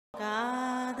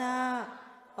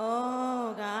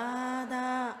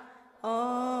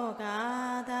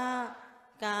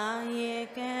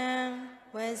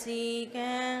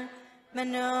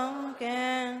Mano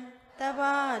can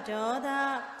Taba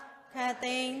Joda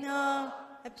Katino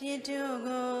a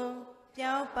Pitugo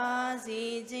Piao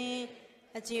Pazi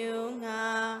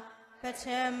Ajunga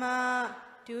Pachema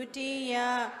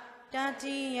Tutia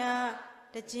Tatia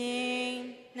the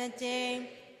Jing Najing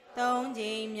Tong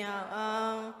Jim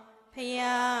Yao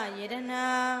Paya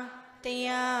Yedana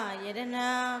Tia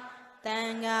Yedana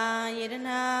Tanga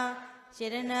Yedana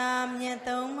Yedana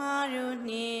Nyatong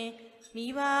Maruni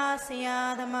Miva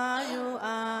Sia the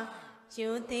Marua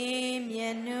Juti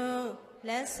Mianu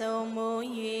Leso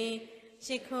Moyi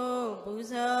Shiku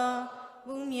Buzo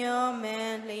Bumyo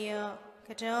Man Leo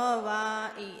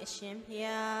Katova E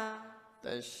Shimpia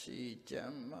Tashi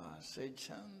Jama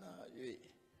Sechana Yui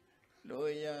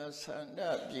Loya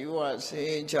Sanda Piwa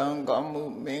Se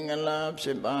Changamu Mingala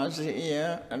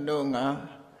Psibasiya Andunga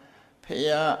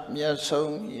Paya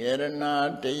Myasong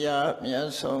Yerana Daya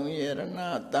Myasong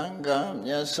Yerana Tanga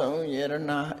Myasong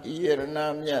Yerana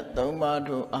Yerana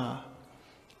Myatomadu A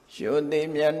Shodi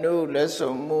Myanu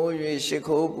Leso Muyi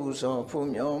Shiko Buso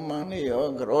Pumyo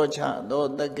Manio Grocha Do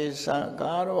Dakisa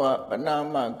Garwa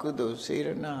Panama Kudu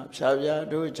Sirana Psavya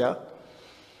Duja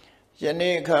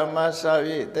Yanika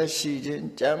Masavi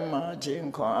Tashijin Jama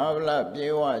Jin Kwavla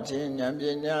Biwa Jin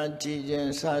Yambinya Jijin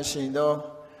Sashido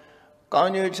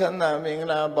Kanyu Chanda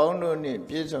Mingla Bondo Ni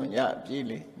Pisonya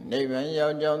Pili Nevan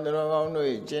Yao Jong the Rondo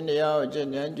Jinia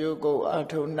Jinan Jugo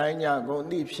Atu Nanya Go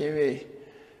Deep Shivi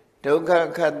Doka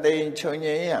Kade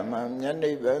Chonye Yamam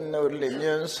Yandi Veno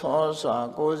Limian Sosa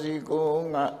Gozi Go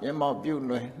Yama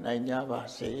Bune Nanya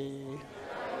Basi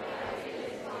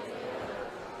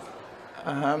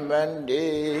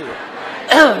Ahambandi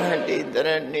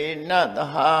Didrani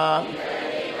Nadaha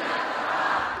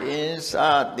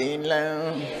Insa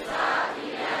Dilan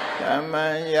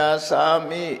Kamaya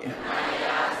Sami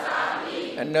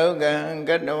Anogan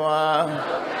Gadwa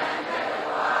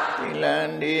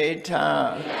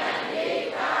Dilandita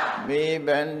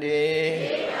Bibandi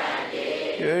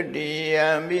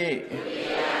Yudiyami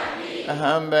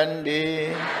Ahambandi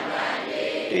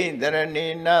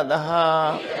Didrani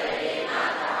Nadaha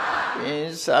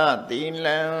Insa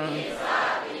Dilan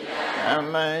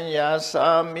Kamaya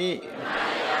Sami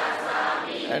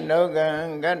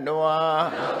Anogan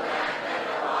Gadwa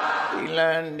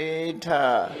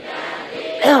Dilandita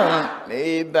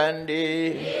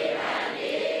Bibandi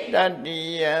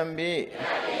Dadiyambi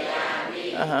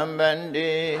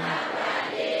Ahambandi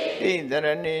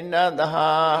Didrani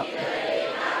Nadaha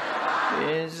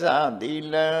Insa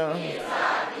Dilan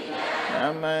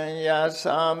Kamaya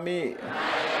Sami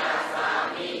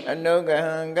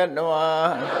Anogan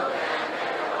Gadwa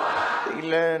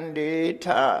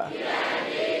Dilandita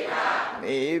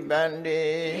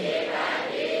Bibandi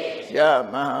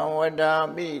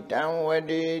Yamahawadabi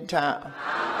Damwadita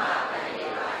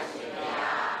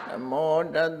Namo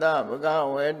Dada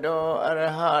Bhagavedo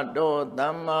Arahato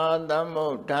Dhamma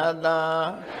Dhammo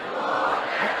Dada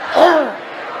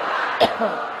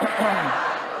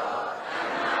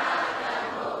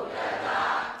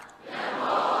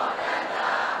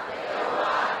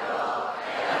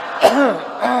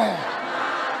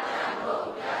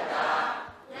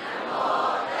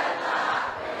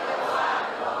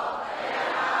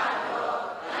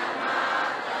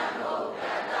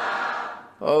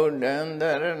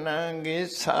Odandaranangi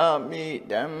Sami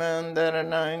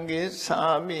Damandaranangi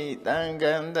Sami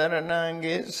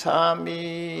Dangandaranangi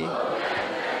Sami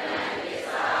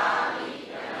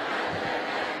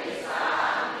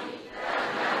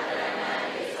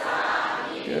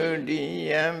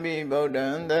Dudiyambi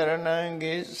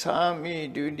Bodandaranangi Sami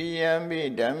Dudiyambi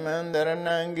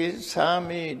Damandaranangi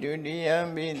Sami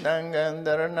Dudiyambi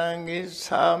Dangandaranangi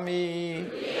Sami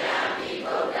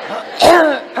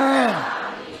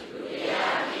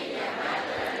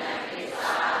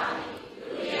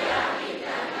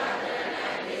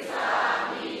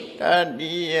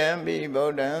Dadiyambi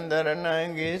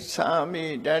Bodandaranangi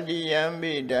Sami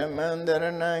Dadiyambi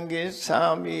Damandaranangi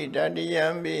Sami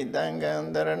Dadiyambi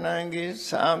Dangandaranangi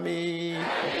Sami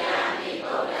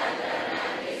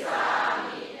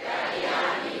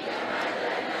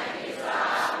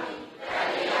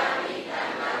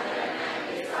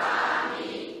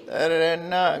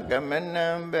Tarana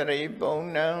Gamanam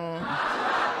Beribonam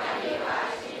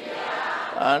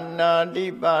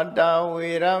Anadipata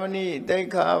Viramani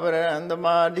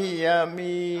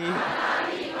Dekavarandamadhiyami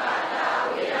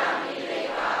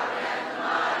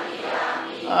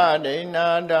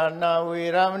Adena Dana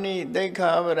Viramani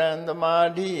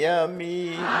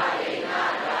Dekavarandamadhiyami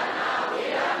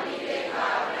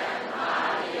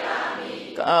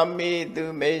Kami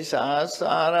tu Mesa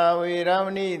Sara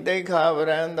Viramani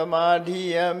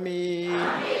Dekavarandamadhiyami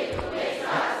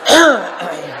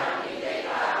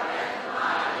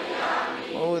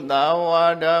သဝါ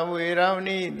ဒဝေရမ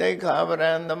ဏိသိက္ခာပ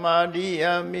ရံသမာဓိ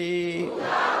ယာမိ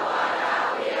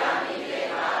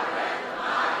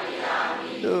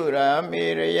သုရာမေ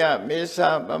ရယမေသ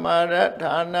ပမာဒ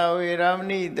ဌာနဝေရမ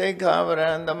ဏိသိက္ခာပ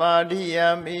ရံသမာဓိယာ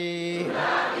မိ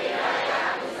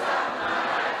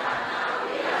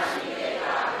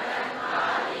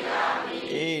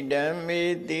ဣဒံမေ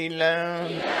တိလံ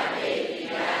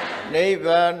နိဗ္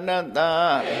ဗာနတ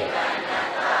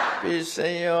ပစ္စ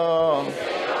ယော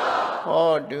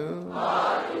ဟောတု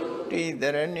တိတ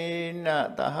ရဏိန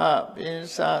သဟပိ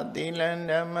စသီလံ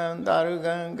ဓမ္မံသာရု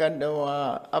ကံကတဝ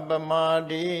အပမ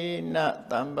ဒိန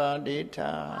တမ္ပါဒိဋ္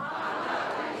ဌာ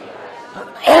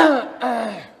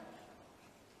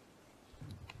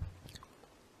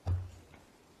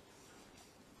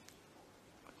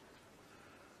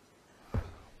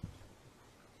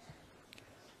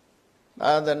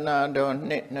သာသနာတော်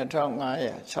နှစ်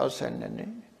2562နှ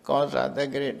စ်ကောဇာတက္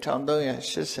ကရာ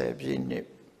1380ပြည့်နှစ်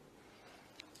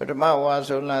ပထမဝါ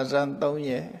ဆိုလဆန်း3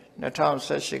ရက်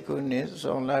2018ခုနှစ်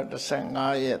ဇွန်လ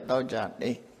15ရက်တောက်ကြ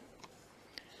နေ့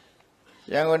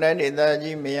ရန်ကုန်တိုင်းဒေသ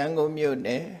ကြီးမရန်ကုန်မြို့န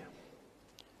ယ်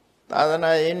သာသ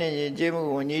နာရေးနှင့်ယဉ်ကျေးမှု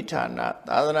ဝန်ကြီးဌာန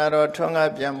သာသနာတော်ထွန်း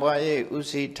ကားပြန်ပွားရေးဦး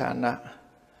စီးဌာန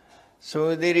သု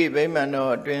သီရိဗိမာန်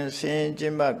တော်အတွင်ဆင်းကျ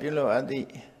င်းပပြုလုပ်အပ်သည့်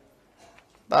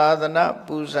သာသနာ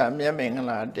ပူဇာမြတ်မင်္ဂ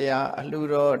လာတရားအလှူ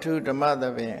တော်အထူးဓမ္မသ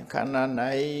ဘင်ခန္ဓာ၌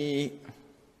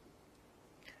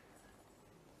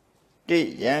တိ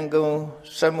ရန်ကုန်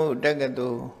စမှုတက္က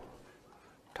သိုလ်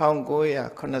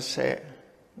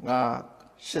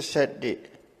1985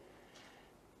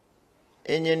 81အ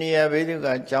င်ဂျင်နီယာဘိဓုက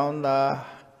ကျောင်းသား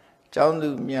ကျောင်းသူ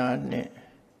များနှင့်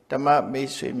ဓမ္မမိ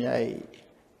တ်ဆွေများ၏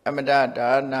အမတဒါ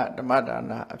နဓမ္မဒါ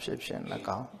နအဖြစ်ဖြင့်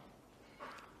၎င်း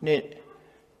နှစ်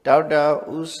ဒေါက်တာ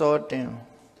ဦးစောတင်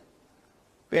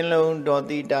ပင်လုံဒေါ်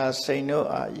တိတာစိန်တို့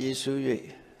အားယေရှု၍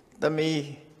သမီး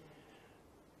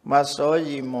မစော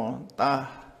ကြီးမွန်သား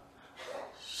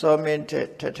စောမင်းထက်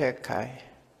ထက်ခိုင်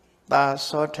သား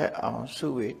စောထက်အောင်စု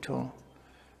ဝေထွန်း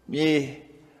မြေ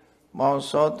မောင်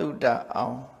စောတုဒ္ဒအော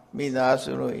င်မိသား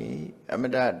စုတို့၏အမ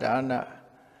တဒါန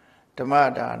ဓမ္မ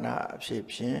ဒါနအဖြစ်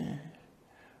ဖြင့်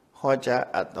ဟောကြား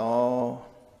အပ်သော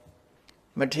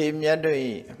မထေမြတ်တို့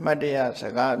၏အမှတ်တရစ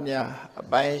ကားများအ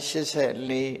ပိုင်း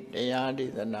84တရားဒေ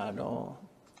သနာတော်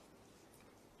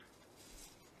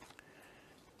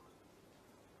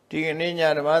ဒီကနေ့ည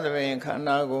ဓမ္မသဘင်ခန္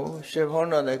ဓာကိုရှင်ဘုန်း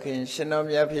တော်သခင်ရှင်တော်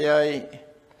မြတ်ဖရာ၏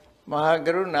မဟာက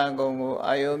ရုဏာကုံကို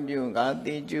အာယုံပြုကာ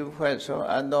တိကျုဖွဲ့ဆို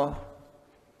အပ်သော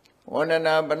ဝန္ဒ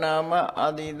နာပနာမအာ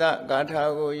တိတဂါထာ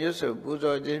ကိုရွတ်ဆိုပူ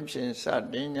ဇော်ခြင်းဖြင့်စ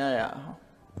တင်ကြရအောင်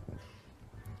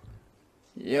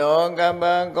ယောကပ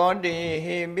ကောတိ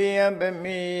ဟိပိယပ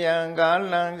မိယံကာ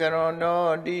လံကရောတော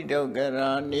တိဒုက္ခ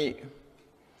ရာနိ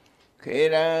ခေ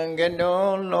ရံကတော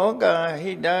လောက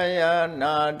ဟိတယ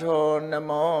နာထောန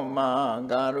မောမာ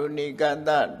ကာရုဏိကတတ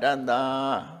တ္တ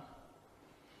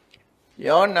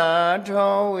ယောနာ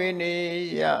ထောဝိနိ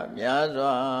ယမြာ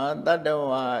စွာတတ္တ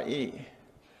ဝါဤ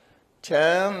ချ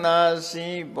မ်းသာ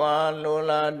စီးပွားလို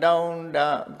လားတောင်းတ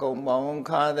ဂုံပေါင်း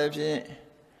ခါသဖြင့်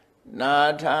နာ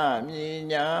ထမြ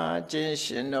ညာခြင်း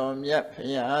ရှင်တော်မြတ်ဖ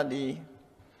ရာသည်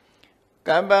က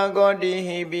ပ္ပကောတိ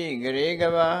ဟိပိဂရေက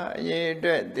ဘာအရေအ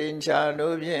တွက်သင်္ချာ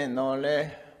တို့ဖြင့်တော်လဲ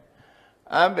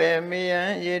အဘယ်မယံ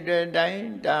ရေအတွက်တိုင်း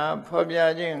တာဖော်ပြ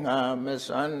ခြင်းငါမ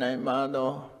စွမ်းနိုင်ပါ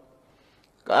သော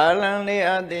ကာလံလေး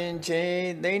အသင်ချေ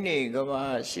သိနေကဘာ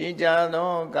ရှိကြ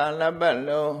သောကာလပတ်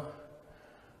လုံး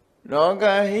လောက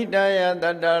ဟိတယတ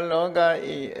တ္တလောက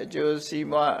ဤအကျိုးစီး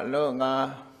ပွားအလို့ငါ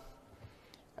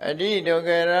အတိဒုက္ခ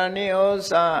ရာနိဩ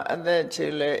စာအသက်ချေ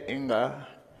လေအင်္ဂါ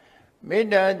မေတ္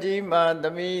တာကြီးမာသ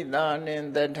မိသာနှင့်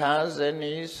တထာဇ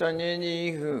နီဆွန်ခြင်း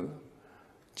ကြီးဟု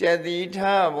ကျက်တိထ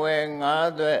ဘွယ်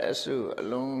ငါးသွဲအစုအ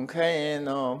လုံးခဲရင်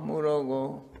သောမှုတော်ကို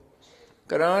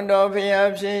ကရွန်တော်ဖျား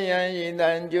ဖြစ်ရန်ရည်တ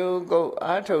န်ကြိုးကုတ်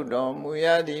အားထုတ်တော်မူရ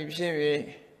သည်ဖြစ်၍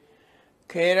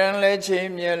ခေရန်လက်ချေ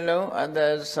မျက်လုံးအသ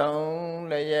က်ဆုံး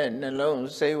လည်းရဲ့နှလုံး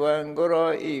စိတ်ဝံကို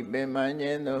ရောဤပင်မခြ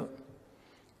င်းသို့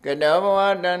ကတဘဝ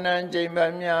တဏ္ဏကျိန်ပ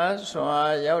များစွာ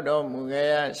ရောက်တော်မူခဲ့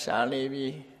ရရှာလေပြီ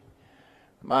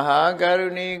မဟာကရု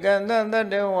ဏီကတ္တတ္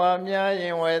တဝါများရ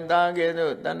င်ဝေသားကဲ့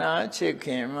သို့တဏှာချစ်ခ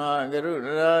င်မှာကရု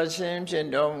ဏာရှင်ဖြစ်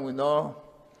တော်မူသော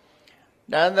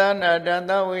တသနာတ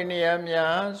သဝိနည်း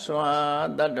များစွာ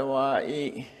တတ္တဝါဤ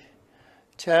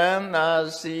ချမ်းသာ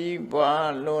စီး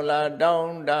ပွားလိုလားတော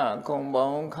င်းတခုံပေါ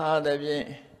င်းခါသဖြင့်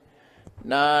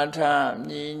နာထ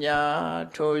မြညာ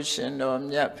ထိုးရှင်တော်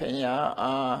မြတ်ဖရာ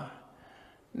အား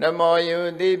နမောယု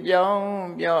တိပြောင်း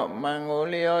ပြော့မန်ကို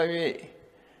လျော်၍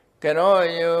ကရော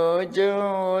ယု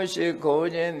ကျိုးရှိခိုး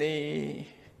ခြင်းသည်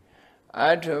အ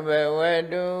ထုဘဝ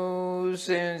တုစ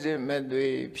င်စစ်မသွေ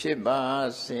ဖြစ်ပါ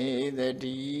စေတ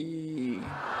ည်း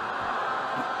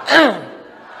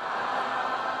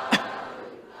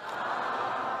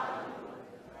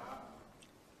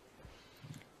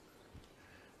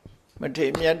မထေရ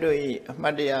မြတ်တို့၏အမှ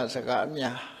တ်တရစကား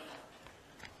များ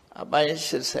အပိုင်း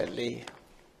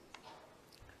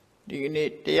84ဒီကနေ့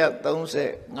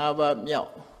135ပါးမြော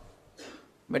က်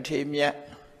မထေရမြတ်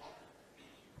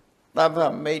သဗ္ဗ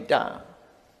မိတ္တ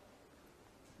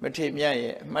မထေရမြတ်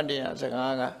ရဲ့အမှတ်တရစ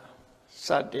ကားကစ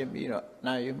တင်ပြီးတော့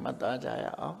နာယူမှတ်သားကြရ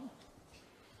အောင်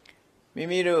မိ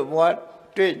မိတို့ဘဝ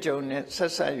တွေ့ကြုံနဲ့ဆ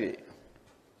က်ဆက်၍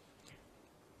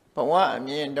ဘဝအ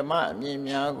မြင်ဓမ္မအမြင်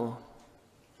များကို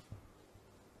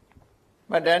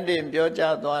မှတ်တမ်းတင်ပြော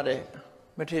ကြားသွားတဲ့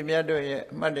မထေရမြတ်တို့ရဲ့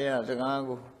အမှတ်တရစကား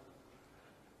ကို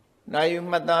နာယူ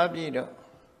မှတ်သားပြီးတော့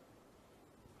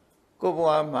ကိုယ်ဘ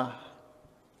ဝမှာ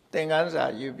သင်္ကန်းစာ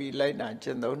ယူပြီးလိုက်တာကျ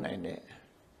င့်သုံးနိုင်တဲ့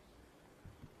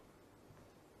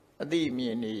အသိအမြ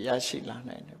င်တွေရရှိလာ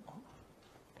နိုင်တယ်ပေါ့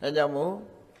ဒါကြောင့်မို့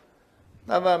သ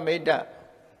ဗ္ဗမိတ္တ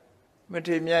မ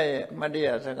ထေရမြတ်ရဲ့အမှတ်တရ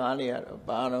စကားလေးကတော့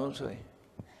ဘာလို့ဆိုရင်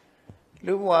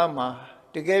လူဘဝမှာ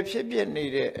တကယ်ဖြစ်ဖြစ်နေ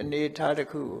တဲ့အနေအထားတစ်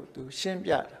ခုကိုသူရှင်း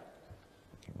ပြတာ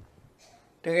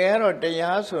တကယ်ကတော့တ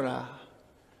ရားဆိုတာ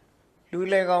လူ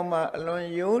လေကောင်းမှာအလွန်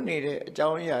ယိုးနေတဲ့အကြော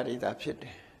င်းအရာတွေသာဖြစ်တ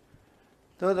ယ်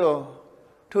သို့သော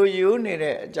ထိုယိုးနေ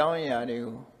တဲ့အကြောင်းအရာတွေ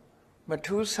ကိုမ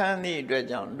ထူးဆန်းသည့်အတွက်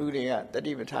ကြောင့်လူတွေကတ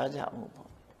တိပထားကြမှုပေါ့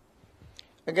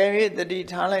အကယ်၍တတိ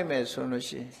ထားလိုက်မယ်ဆိုလို့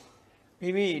ရှိရင်မိ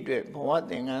မိအတွက်ဘဝ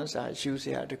သင်္ကန်းစာယူစ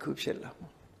ရာတစ်ခုဖြစ်လာမှာ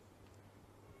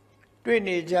တွေ့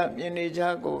နေကြမြင်နေကြ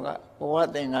ကိုကဘဝ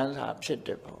သင်္ကန်းစာဖြစ်တ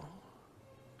ယ်ပေါ့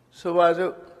ဆိုပါ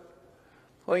စို့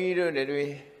ဘုန်းကြီးတို့တွေ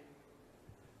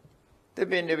တ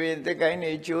ပင်တပင်တကိုင်း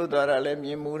နေကျိုးသွားတာလဲမြ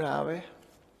င်မှုတာပဲ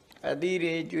အသီး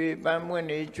တွေကျွေပန်းမွင့်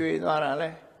တွေကျွေသွားတာလဲ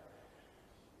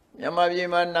မြန်မာပြည်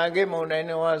မှာနာဂိမုန်တိုင်း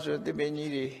တော့ဆိုတပင်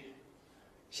ကြီးတွေ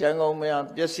ရန်ကုန်မှာ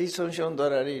ပျက်စီးဆုံးရှုံး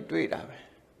သွားတာတွေတွေ့တာပဲ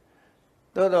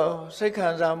သို့တော့စိတ်ခံ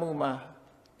စားမှုမှာ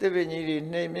တပင်ကြီးတွေ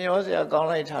နှိမ်မျောစရာကောင်း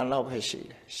လိုက်တာလောက်ပဲရှိ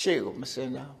တယ်ရှေ့ကိုမစင်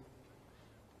တော့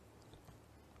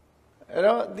အဲ့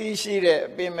တော့အသီးရှိတဲ့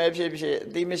အပင်ပဲဖြစ်ဖြစ်အ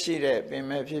သီးမရှိတဲ့အပင်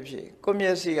ပဲဖြစ်ဖြစ်ကိုမျ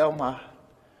က်စိအောက်မှာ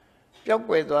ပျောက်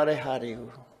ကွယ်သွားတဲ့ဟာတွေ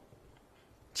ကို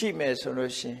ကြည့်မယ်ဆို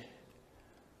လို့ရှိရင်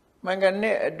မင်္ဂ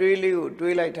နဲ့အတွေးလေးကို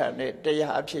တွေးလိုက်တာနဲ့တ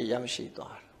ရားအဖြစ်ရောက်ရှိ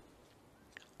သွားတယ်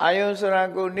အာယုံဆိုတာ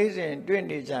ကိုနေ့စဉ်တွေ့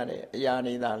နေကြတဲ့အရာ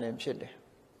တွေသာလည်းဖြစ်တယ်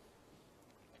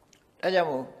ဒါကြောင့်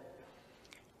မို့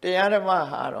တရားဓမ္မ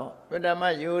ဟာတော့ဗဒ္ဓမ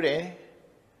ရိုးတယ်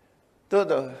သို့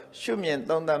တော့ရှုမြင်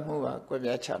သုံးသပ်မှုဟာကွဲ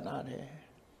ပြားခြားနားတယ်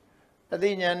အသိ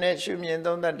ဉာဏ်နဲ့ရှုမြင်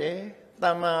သုံးသပ်တယ်တ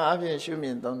မ္မာအဖြစ်ရှုမြ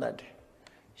င်သုံးသပ်တယ်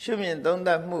ရှုမြင်သုံးသ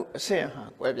ပ်မှုအဆင့်ဟာ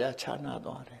ကွဲပြားခြားနား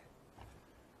သွားတယ်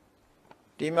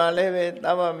ဒီမှာလည်းပဲသ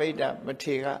ဗ္ဗမိတ္တမ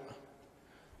ထေရက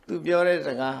သူပြောတဲ့စ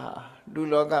ကားဟာလူ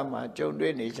လောကမှာကြုံ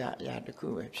တွေ့နေကြအရာတစ်ခု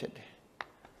ပဲဖြစ်တယ်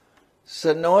စ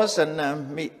နောစနံ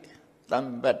မိတံ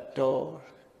ဘတ်တော်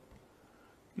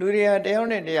လူတွေဟာတယောက်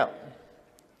နဲ့တယောက်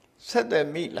ဆက်သွယ်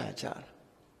မိလာကြတယ်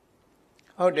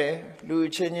ဟုတ်တယ်လူ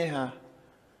ချင်းချင်းဟာ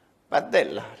ပတ်သက်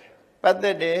လာတယ်ပတ်သ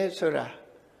က်တယ်ဆိုတာ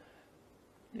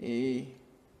ဒီ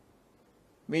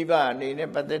မိဘအနေနဲ့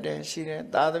ပတ်သက်တယ်ရှိတယ်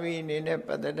သားသမီးအနေနဲ့ပ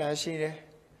တ်သက်တာရှိတယ်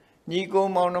ညီကို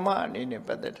မောင်နှမအနေနဲ့ပ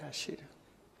တ်သက်တာရှိတယ်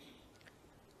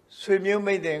ဆွေမျိုး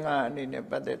မိတ်တင်ကအနေနဲ့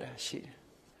ပတ်သက်တာရှိတယ်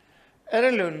အဲ့ဒါ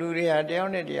လိုလူတွေဟာတယော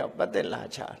က်နဲ့တယောက်ပတ်သက်လာ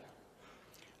ကြတယ်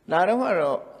လာတော့က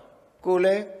တော့ကိုလ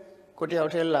ည်းကိုတယော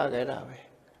က်တည်းလာခဲ့တာပဲ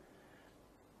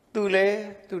သူလည်း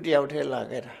သူတယောက်တည်းလာ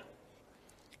ခဲ့တာ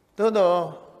သို့တော့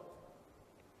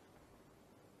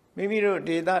မိမိတို့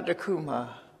ဒေသတစ်ခုမှာ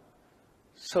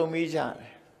ဆုံမိကြတ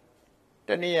ယ်တ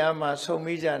ဏှာမှာဆုံ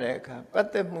မိကြတဲ့အခါပတ်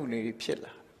သက်မှုတွေဖြစ်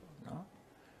လာနော်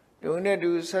ဒုနဲ့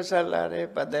ဒုဆက်ဆက်လာတယ်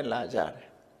ပတ်သက်လာကြတယ်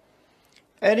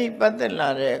အဲ့ဒီပတ်သက်လာ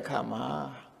တဲ့အခါမှာ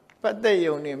ပတ်သက်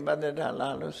ယုံနေပတ်သက်တာ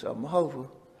လားလို့ဆိုမဟုတ်ဘူး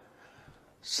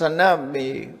စနမေ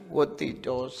ဝတိ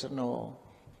တောစနော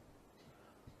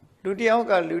လူတယောက်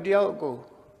ကလူတယောက်ကို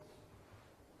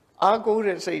အားကိုး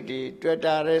တဲ့စိတ်တွေတွေ့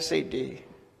တာတဲ့စိတ်တွေ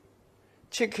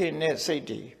ချစ်ခင်တဲ့စိတ်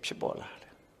တွေဖြစ်ပေါ်လာတ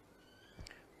ယ်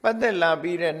ပတ်သက်လာ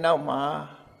ပြီးတဲ့နောက်မှာ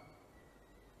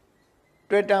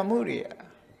တွေ့တာမှုတွေ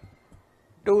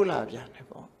တိုးလာပြန်တယ်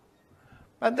ပေါ့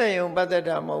ပတ်သက်ရုံပတ်သက်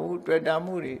တာမဟုတ်ဘူးတွေ့တာ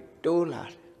မှုတွေတိုးလာ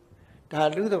တယ်ဒါ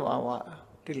လူသဘာဝ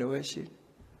ဒီလိုပဲရှိတယ်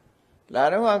လာ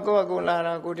တော့ကိုယ့်အကူလာ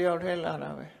တာကိုတယောက်ထဲလာတာ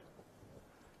ပဲ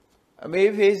အမေ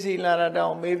ဖေးစီလာတာတော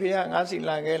င်အမေဖေးကငါစီ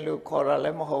လာခဲ့လို့ခေါ်တာလ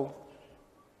ည်းမဟုတ်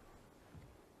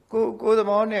ကိုသ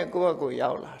ဘောနဲ့ကိုယ့်အကူ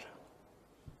ရောက်လာတာ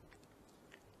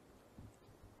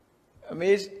အ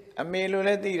မေလိုလ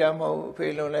ည်းသိတာမဟုတ်ဘူးအဖေ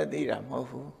လိုလည်းသိတာမဟုတ်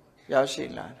ဘူးရောက်ရှိ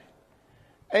လာတယ်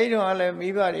အဲ့တော့လည်းမိ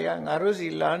ဘတွေကငါတို့စီ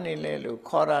လာနေလေလို့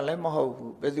ခေါ်တာလည်းမဟုတ်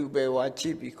ဘူးဘယ်သူပဲဝါကြ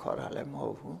ည့်ပြီးခေါ်တာလည်းမဟု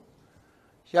တ်ဘူး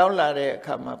ရောက်လာတဲ့အ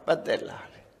ခါမှာပတ်သက်လာ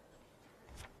တယ်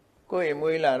ကိုယ်ရင်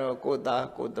မွေးလာတော့ကိုသား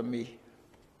ကိုသမီး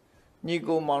ညီ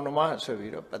ကိုမောင်နှမဆို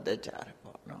ပြီးတော့ပတ်သက်ကြတယ်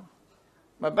ပေါ့နော်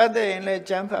မပတ်သက်ရင်လည်း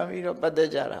ကြမ်းဖန်ပြီးတော့ပတ်သက်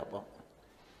ကြတာပေါ့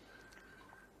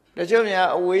တချို့များ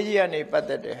အဝေးကြီးကနေပတ်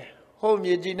သက်တယ်ဟို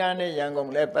မြေကြီးနားနဲ့ရန်ကု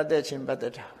န်လည်းပတ်သက်ချင်းပတ်သ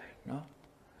က်တာပဲနော်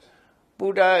ပူ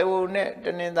တာဟိုနဲ့တ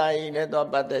နင်္သာရီလည်းတော့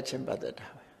ပတ်သက်ချင်းပတ်သက်တာ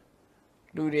ပဲ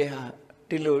လူတွေဟာ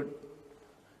ဒီလို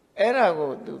အဲ့ဒါ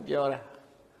ကိုသူပြောတာ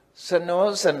စနော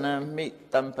စနံမိ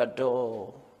တံပတော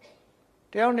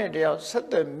တယောက်နဲ့တယောက်ဆက်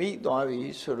သွယ်မိသွားပြီ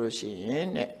ဆိုလို့ရှိရင်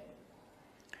တဲ့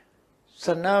စ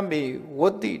နမိဝ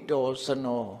တ္တိတောစ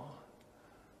နော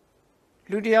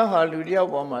လူတယောက်ဟာလူတယောက်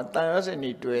ပေါ်မှာတန်ရောစင်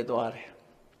တွေတွေ့သွားတယ်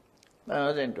တန်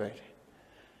ရောစင်တွေ့တယ်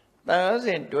တန်ရောစ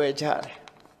င်တွေ့ကြတယ်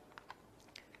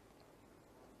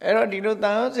အဲ့တော့ဒီလိုတ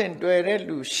န်ရောစင်တွေ့တဲ့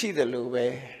လူရှိတယ်လို့ပဲ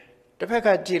တစ်ဖက်က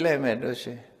ကြည့်လိုက်မယ်လို့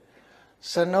ဆို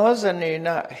စနောစနေန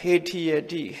ဟေတိယ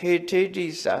တိဟေထေတိ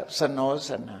စနောစ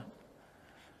နံ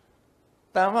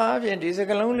တမ္မာအပြင်ဒီစ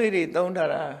ကလုံးလေးတွေသုံးထား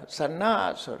တာစန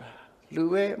ဆိုတာလူ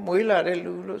ပဲမွေးလာတဲ့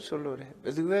လူလို့ဆိုလို့တယ်ဘ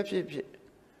ယ်သူပဲဖြစ်ဖြစ်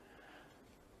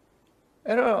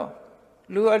အဲ့တော့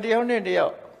လူအတယောက်နဲ့တယော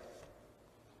က်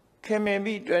ခင်မင်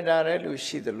ပြီးတွေ့တာတဲ့လူ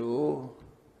ရှိသလို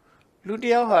လူတ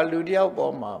ယောက်ဟာလူတယောက်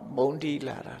ပေါ်မှာမုန်းတီး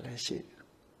လာတာလည်းရှိတယ်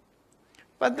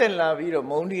ပတ်သက်လာပြီးတော့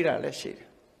မုန်းတီးတာလည်းရှိတယ်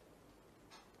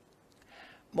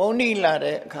မုန်းတီးလာ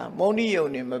တဲ့အခါမုန်းတီးရုံ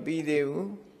နဲ့မပြီးသေးဘူး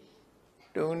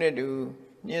တုံးနဲ့တူ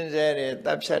ညှင်းဆဲတယ်တ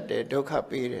ပ်ဖြတ်တယ်ဒုက္ခ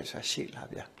ပေးတယ်ဆိုတာရှိလာ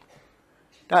ဗျာ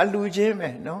ဒါလူချင်းပဲ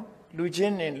နော်လူချ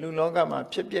င်းနဲ့လူလောကမှာ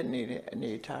ဖြစ်ပျက်နေတဲ့အနေ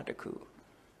အထားတစ်ခု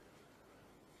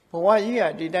ဘဝကြီးက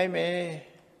ဒီတိုင်းပဲ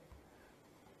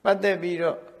ပတ်သက်ပြီး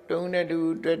တော့တုံးနဲ့တူ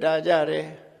တွေ့တာကြတယ်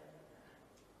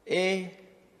အေး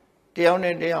တယောက်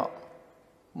နဲ့တယောက်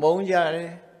မုန်းကြတ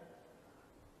ယ်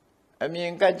အမြ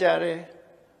င်ကတ်ကြတယ်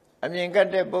အမြင်ကတ်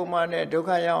တဲ့ပုံမှန်နဲ့ဒုက္ခ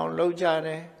ရောက်အောင်လုပ်ကြတ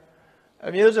ယ်အ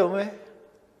မျိုးစုံပဲ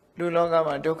လူလောက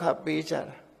မှာဒုက္ခပေးကြ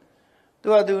တာသူ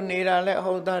ကသူနေတာလဲ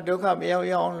ဟုတ်တာဒုက္ခမရောက်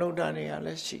ရအောင်လုပ်တာနေရ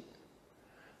လဲရှိ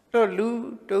တော့လူ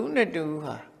တုံးနဲ့တူ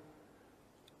ဟာ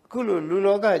အခုလိုလူ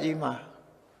လောကကြီးမှာ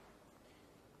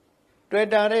တွေ့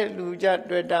တာတဲ့လူကြ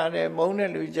တွေ့တာတဲ့မုန်း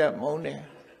တဲ့လူကြမုန်းတယ်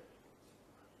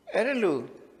အဲ့ဒါ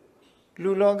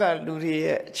လူလောကလူတွေ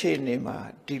ရဲ့အခြေအနေမှာ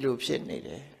ဒီလိုဖြစ်နေတ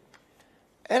ယ်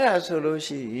အဲ့ဒါဆိုလို့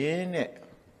ရှိရင်တဲ့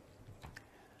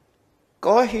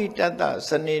ကောဟိတတ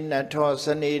စနေနထောစ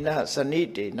နေနစနိ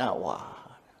တေနဝါ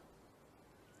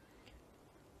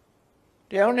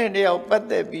တယောက်နဲ့တယောက်ပတ်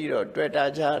သက်ပြီးတော့တွေ့တာ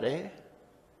ကြတယ်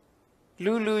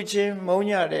လူချင်းမုန်း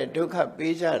ကြတဲ့ဒုက္ခ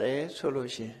ပေးကြတယ်ဆို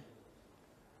လို့ရှိရင်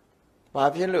ဘာ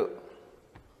ဖြစ်လို့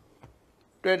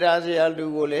တွေ့တာစရာလူ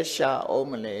ကိုလည်းရှာအောင်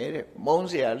မလဲတဲ့မုန်း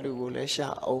စရာလူကိုလည်းရှာ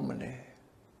အောင်မလဲ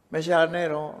မရှာနဲ့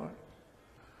တော့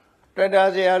တွေ့တာ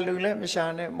စရာလူလည်းမရှာ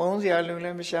နဲ့မုန်းစရာလူလ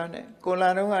ည်းမရှာနဲ့ကိုလာ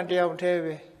တော့ကတယောက်တည်း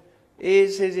ပဲအေး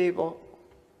စေးစေးပေါ့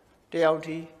တယောက်တ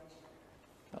ည်း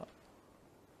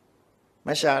မ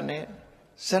ရှာနဲ့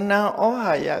ဇနံဩ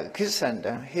ဟာယခိစ္ဆန္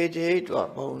တံဟေတေတွ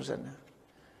ဘုံဇနံ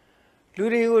လူ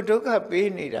တွေကိုဒုက္ခပေး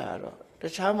နေတာတော့တ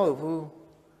ခြားမဟုတ်ဘူး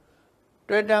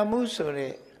တွေ့တာမှုဆို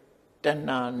တဲ့တ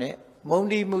ဏှာနဲ့မုန်း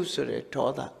တီးမှုဆိုတဲ့ဒေါ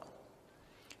သ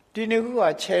ဒီနှစ်ခုက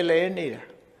ခြေလဲနေတာ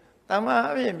တမန်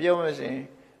အပြင်ပြောမစင်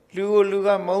လူကိုလူက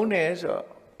မုန်းတယ်ဆိုတော့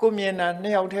ကိုမြင်တာနှ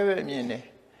စ်ယောက်တည်းပဲမြင်တယ်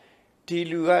ဒီ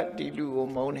လူကဒီလူကို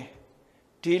မုန်းတယ်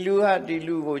ဒီလူကဒီ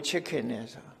လူကိုချစ်ခင်တယ်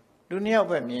ဆိုလူနှစ်ယောက်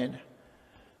ပဲမြင်တယ်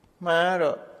မှန်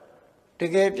တော့တ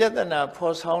ကယ်ပြဿနာ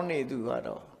ဖော်ဆောင်နေသူက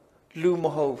တော့လူမ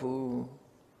ဟုတ်ဘူး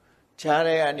ခြား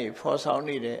တဲ့ကနေဖော်ဆောင်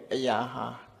နေတဲ့အရာဟာ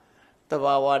တ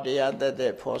ဘာဝတရားသ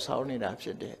က်ဖော်ဆောင်နေတာဖြ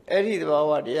စ်တယ်အဲ့ဒီတဘာ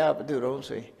ဝတရားဘယ်သူတုံး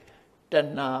ဆိုရင်တ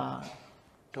ဏှာ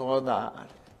ဒေါသ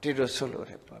ဒီလိုဆိုလို့ရ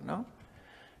တယ်ပေါ့နော်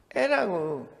အဲ့ဒါကို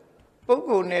ပုဂ္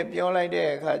ဂိုလ်နဲ့ပြောလိုက်တဲ့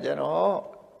အခါကျတော့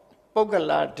ပုဂ္ဂ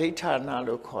လာဒိဋ္ဌာနာ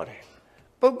လို့ခေါ်တယ်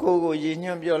ပုဂ္ဂိုလ်ကိုရည်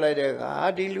ညွှန်းပြောလိုက်တဲ့အခါ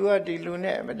ဒီလူကဒီလူ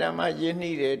နဲ့အမတန်မှရင်း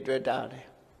နှီးတယ်တွေ့တာတယ်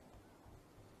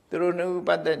သူတို့နှစ်ဦးပ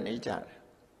တ်သက်နေကြတယ်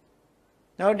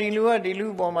နောက်ဒီလူကဒီလူ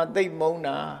ပေါ်မှာသိပ်မုန်း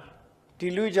တာဒီ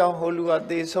လူကြောင့်ဟိုလူက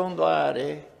သေဆုံးသွားရတ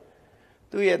ယ်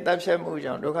သူ့ရဲ့တပ်ဖြတ်မှု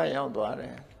ကြောင့်ဒုက္ခရောက်သွားတ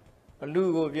ယ်လူ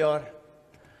ကိုပြောတယ်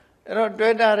အဲ့တော့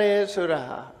တွေ့တာတယ်ဆိုတာ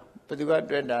ဟာဘယ်သူက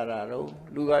တွေ့တာတော့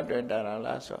လူကတွေ့တာ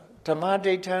လားဆိုဓမ္မ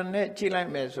ဒိဋ္ဌံနဲ့ကြည့်လို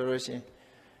က်မယ်ဆိုလို့ရှိရင်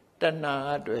တဏှာ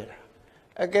ကတွေ့တာ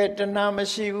အကဲတဏှာမ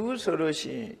ရှိဘူးဆိုလို့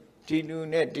ရှိရင်ဒီလူ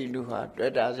နဲ့ဒီလူဟာ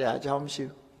တွေ့တာစရာအကြောင်းမရှိ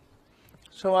ဘူး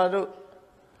ဆိုတော့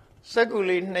စက္ကူ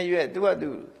လေးနှစ်ရွက်သူက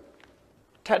သူ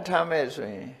ထပ်ထားမဲ့ဆို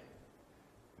ရင်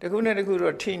တခုနဲ့တခု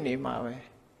တော့ထိနေမှာပဲ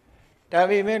ဒါ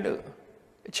ပေမဲ့လို့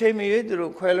အချိန်မရွေးသူ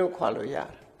တို့ခွဲလို့ခွာလို့ရတ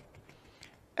ယ်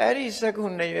အဲ့ဒီစက္ကူ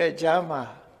နှစ်ရွက်ကြားမှာ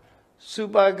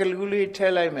super glue လေးထ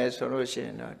ည့်လိုက်မယ်ဆိုလို့ရှိရ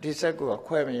င်တော့ဒီစက္ကူက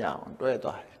ခွဲမရအောင်တွဲ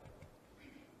သွားတယ်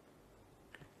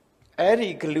အဲ့ဒီ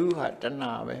glue ဟာတ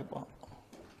ဏှာပဲပေါ့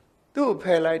သူ့ကိုဖ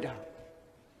ယ်လိုက်တာ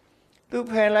သူ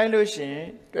ဖယ်လိုက်လို့ရှိရင်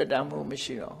တွေ့တာမှုမ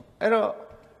ရှိတော့အဲ့တော့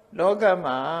လောက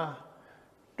မှာ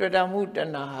တွေ့တာမှုတ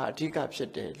ဏှာဟာအဓိကဖြ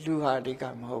စ်တယ်လူဟာအဓိက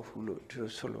မဟုတ်ဘူးလို့သူ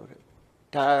ဆိုလို့တယ်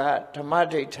ဒါကဓမ္မ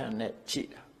ဒိဋ္ဌာန်နဲ့ကြည့်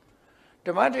တာဓ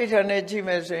မ္မဒိဋ္ဌာန်နဲ့ကြည့်မ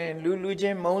ယ်ဆိုရင်လူချ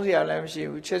င်းမုန်းစရာလည်းမရှိ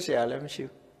ဘူးချစ်စရာလည်းမရှိ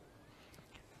ဘူး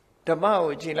ဓမ္မ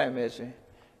ကိုကြည့်လိုက်မယ်ဆိုရင်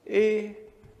အေး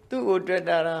သူ့ကိုတွေ့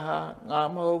တာဟာငါ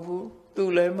မဟုတ်ဘူးသူ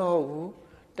လည်းမဟုတ်ဘူး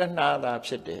တဏှာသာ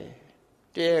ဖြစ်တယ်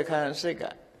တရားခံစိတ်က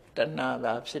တဏှာ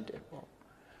သာဖြစ်တယ်ပေါ့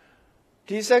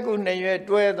ဒီစက္ကူနှစ်ရွယ်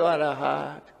တွဲသွားတာဟာ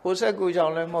ဟိုစက္ကူကြော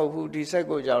င့်လည်းမဟုတ်ဘူးဒီစက္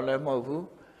ကူကြောင့်လည်းမဟုတ်ဘူး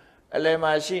အလယ်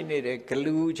မှာရှိနေတဲ့ဂ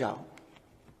လူးကြောင့်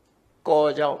ကော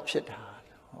ကြောင့်ဖြစ်တာ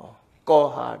ဟောကော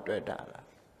ဟာတွေ့တာလား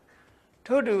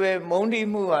ထို့တူပဲမုန်းတိ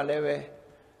မှုကလည်းပဲ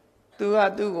သူက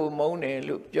သူ့ကိုမုန်းတယ်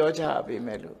လို့ပြောကြပေ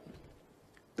မဲ့လို့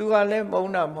သူကလည်းမု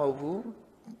န်းတာမဟုတ်ဘူး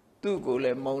သူ့ကိုလ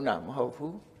ည်းမုန်းတာမဟုတ်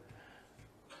ဘူး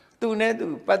သူနဲ့သူ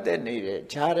ပတ်သက်နေတဲ့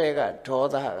ဈာတဲ့ကဒေါ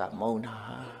သကမုန်းတာ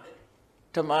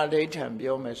ဓမ္မဒိဋ္ဌံ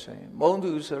ပြောမယ်ဆိုရင်မုန်း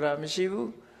သူဆိုတာမရှိ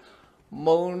ဘူး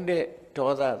မုန်းတဲ့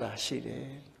ဒေါသသာရှိတယ်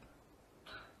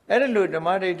အဲ့ဒါလို့ဓမ္မ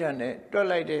ဒိဋ္ဌံနဲ့တွက်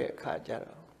လိုက်တဲ့အခါကျ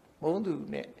တော့မုန်းသူ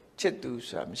နဲ့ချစ်သူ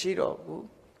ဆိုတာမရှိတော့ဘူး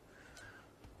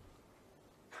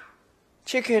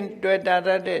ချစ်ခင်တွေ့တာတ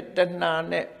တ်တဲ့တဏှာ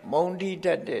နဲ့မုန်းတိတ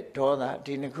တ်တဲ့ဒေါသ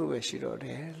ဒီနှစ်ခုပဲရှိတော့တ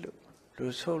ယ်လို့လူ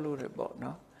ဆိုလို့ရပေါ့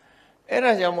နော်အဲ့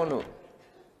ဒါကြောင့်မို့လို့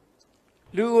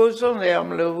လူကိုစွန့်ရမ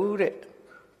လို့ဘူးတဲ့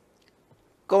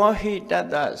ကောဟိတ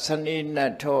တစနေန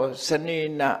ထောစနေ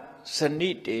နစနိ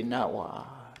တေနဝါ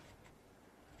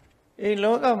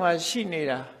လောကမှာရှိနေ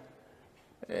တာ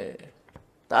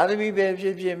သာသမီပဲဖြ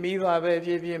စ်ဖြစ်မိဘပဲဖြ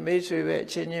စ်ဖြစ်မိတ်ဆွေပဲအ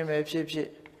ချင်းချင်းပဲဖြစ်ဖြစ်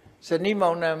ဇနီး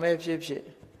မောင်နှံပဲဖြစ်ဖြစ်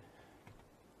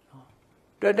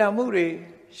တွေ့တာမှုတွေ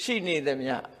ရှိနေသ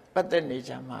မျှပတ်သက်နေ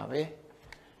ကြမှာပဲ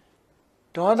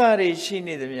ဒေါသတွေရှိ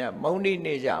နေသမျှမုန်းတိ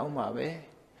နေကြအောင်မှာပဲ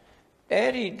အဲ့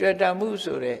ဒီတွေ့တာမှု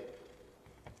ဆိုတဲ့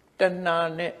တဏှာ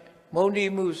နဲ့မုန်းတိ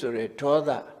မှုဆိုတဲ့ဒေါသ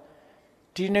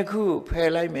ဒီနှစ်ခုကိုဖယ်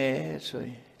လိုက်မယ်ဆိုရ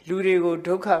င်လူတွေကို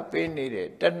ဒုက္ခပေးနေတဲ့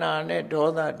တဏှာနဲ့ဒေါ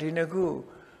သဒီနှစ်ခု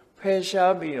ဖယ်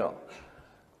ရှားပြီးတော့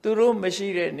သူတို့မရှိ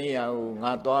တဲ့နေရာကို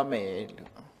ငါသွားမယ်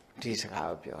လို့ဒီစကား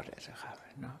ကိုပြောတဲ့စကားပဲ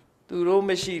เนาะသူတို့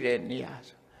မရှိတဲ့နေရာ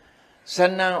ဆိုဇ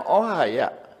ဏံဩဟာယ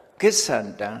ကိစ္ဆ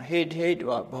န္တံဟိဋ္ဌိတ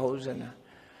ဝဘောဇနံ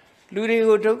လူတွေ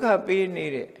ကိုဒုက္ခပေးနေ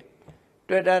တဲ့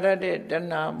တွေ့တာတတ်တဲ့တ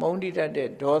ဏှာမုန်းတိတတ်တဲ့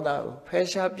ဒေါသကိုဖယ်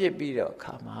ရှားပြစ်ပြီးတော့အ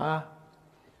ခါမှာ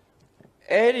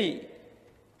အဲ့ဒီ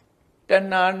တ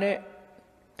ဏှာနဲ့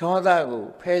ဒေါသကို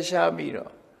ဖယ်ရှားပြီး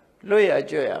တော့လွတ်ရ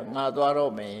ကြွရငါသွား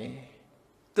တော့မယ်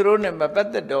သူတို့နဲ့မပတ်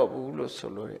သက်တော့ဘူးလို့ဆို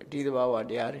လို့ဒီသဘာဝ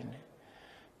တရားတွေနဲ့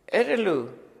အဲ့ဒါလို့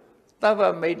သဗ္ဗ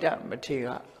မိတ္တမထေရ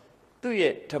သူ့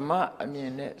ရဲ့ဓမ္မအမြ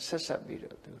င်နဲ့ဆက်ဆက်ပြီး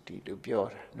တော့သူဒီလိုပြော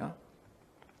တာနော်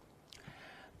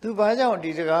သူဘာကြောင့်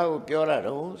ဒီစကားကိုပြောတာ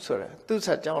တော့ဆိုတာသူ့ဆ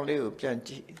က်ကြောင်းလေးကိုပြန်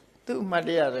ကြည့်သူ့အမှတ်တ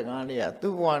ရစကားလေးက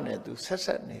သူ့ဘဝနဲ့သူဆက်ဆ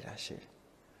က်နေတာရှိတယ်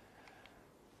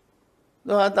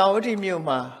သူဟာတာဝတိမြို့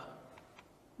မှာ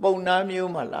ပုံနာ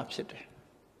မျိုးမှာလာဖြစ်တယ်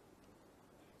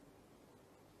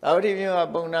တာဝတိမြို့က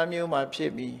ပုံနာမျိုးမှာဖြ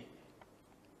စ်ပြီး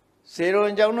ဇေရုံ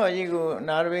ကျောင်းတော်ကြီးကိုအ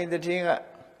နာရဘိန်တထင်းက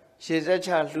ရှေ့ဆက်ချ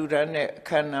လှူဒန်းတဲ့အခ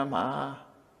မ်းအနားမှာ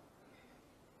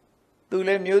သူလ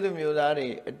ည်းမျိုးသူမျိုးသားတွေ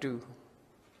အတူ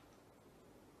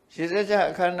ရှေ့ဆက်ချ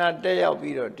အခမ်းအနားတက်ရောက်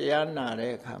ပြီးတော့တရားနာ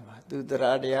တဲ့အခါမှာသူတ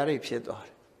ရားတရားတွေဖြစ်သွားတ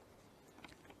ယ်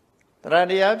တရား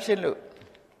တရားဖြစ်လို့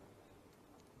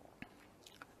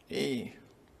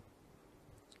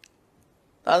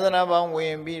သာသနာပေါင်းဝ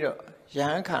င်ပြီးတော့ရ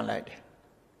ဟန်းခံလိုက်တယ်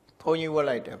ဘုန်းကြီးဝတ်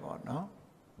လိုက်တယ်ပေါ့နော်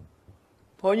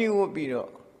ဘုန်းကြီးဝတ်ပြီးတော့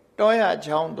တောရ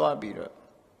ချောင်းသွားပြီးတော့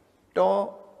တော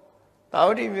တာဝ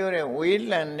တိမျိုးနဲ့ဝေး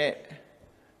လံတဲ့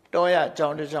တောရချော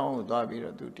င်းတစ်ချောင်းကိုသွားပြီး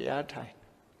တော့သူတရားထိုင်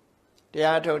တ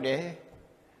ရားထုတ်တယ်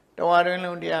တဝါတွင်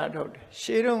လုံးတရားထုတ်တယ်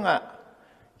ရှေးတုန်းက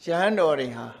ရဟန်းတော်တွေ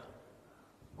ဟာ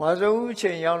ဝါဆိုဦး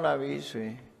ချိန်ရောက်လာပြီဆိုရ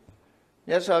င်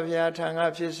မြတ်စွာဘုရားထံက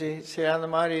ဖြစ်စေဆရာသ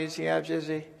မားတွေဆီကဖြစ်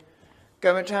စေက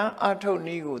မ္မထံအထုတ်န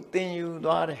ည်းကိုသင်ယူ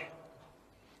သွားတယ်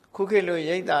ခုခေတ်လို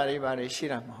ရိပ်သာတွေဘာတွေရှိ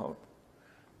တာမဟုတ်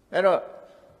အဲ့တော့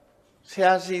ဆ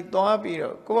ရာစီသွားပြီး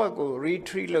တော့ကိုယ့်ဘက်ကို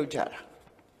retreat လုပ်ကြတာ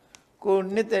ကို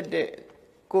နှစ်သက်တဲ့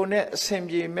ကိုနဲ့အစဉ်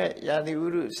ပြေမဲ့ရာသီဥ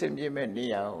တုအစဉ်ပြေမဲ့နေ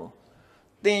ရာကို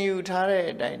သင်ယူထားတဲ့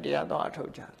အတိုင်းတရားသွားအထု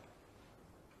တ်ကြတယ်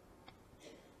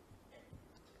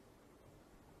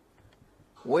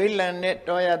ဝေးလံနဲ့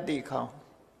တောရတိခေါင်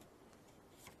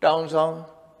တောင်ဆောင်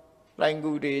လိုင်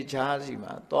ကူတွေဈာစီ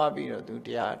မှာသွားပြီးတော့သူတ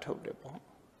ရားထုတ်တယ်ပေါ့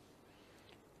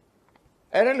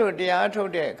အဲ့ဒါလို့တရားထု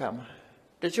တ်တဲ့အခါမှာ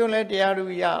တချို့လဲတရားသူ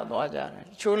ရသွားကြတယ်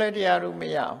တချို့လဲတရားသူမ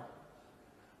ရအောင်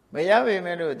မရပေ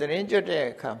မဲ့လို့သတင်းကြွတဲ့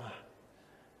အခါမှာ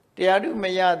တရားဓုမ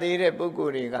ရသေးတဲ့ပုဂ္ဂို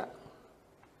လ်တွေက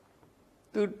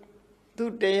သူ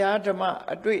တရားဓမ္မ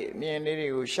အတွေ့အမြင်လေးတွေ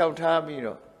ကိုရှောက်ထားပြီး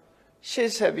တော့ရှေ့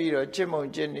ဆက်ပြီးတော့จิตမုံ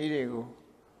จิตနည်းတွေကို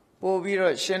ပို့ပြီး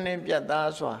တော့ရှင်းလင်းပြတ်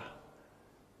သားစွာ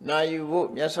နာယူဖို့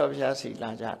မြတ်စွာဘုရားစီ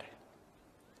လာကြတယ်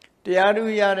တရားဓု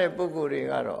ရတဲ့ပုဂ္ဂိုလ်တွေ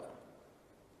ကတော့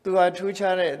သူဟာထူး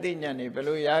ခြားတဲ့အသိဉာဏ်တွေဘယ်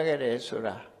လိုရခဲ့တယ်ဆို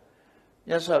တာ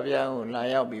မြတ်စွာဘုရားကိုလာ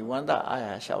ရောက်ပြီးဝန္တာအားရ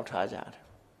လျှောက်ထားကြတယ်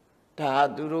ဒါဟာ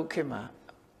သူတို့ခေတ်မှာ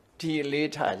ဒီအလေး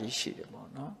ထားကြီးရှိတယ်ပေါ့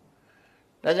နော်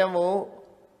ဒါကြောင့်မို့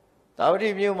သာဝတိ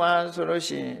မြို့မှာဆိုလို့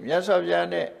ရှိရင်မြတ်စွာဘုရား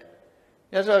နဲ့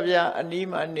မြတ်စွာဘုရားအနီး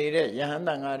မှာနေတဲ့ယဟန်တ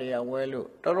န်ဃာတွေကဝဲလို့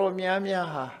တော်တော်များများ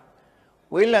ဟာ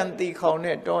ဝိလံတီခေါင်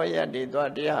တဲ့တောရက်တွေ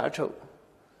သွားတရားအထုတ်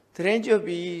သတင်းကျွတ်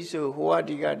ပြီးဆိုဟိုဝ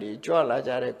တိကတွေကြွလာ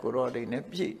ကြတဲ့ကိုရောတွေနဲ့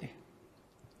ပြည့်တယ်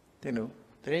တဲ့လို့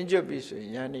သတင်းကျွတ်ပြီးဆိုရ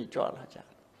င်ယဟန်တွေကြွလာကြ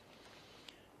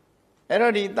အဲ့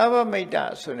တော့ဒီသဗ္ဗမိတ်တ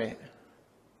ဆိုတဲ့ယ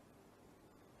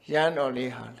ဟန်တော်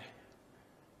လေးဟာလေ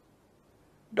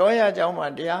တောရเจ้าမှာ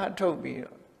တရားအထုတ်ပြီး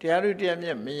တော့တရားဓုတရားမြ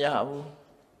တ်မရဘူး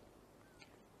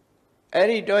အဲ့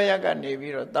ဒီတောရကနေ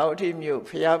ပြီးတော့တာဝတိမြို့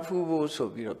ဖျားဖူးဖို့ဆို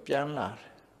ပြီးတော့ပြန်လာတ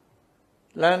ယ်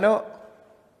လန်တော့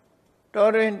တော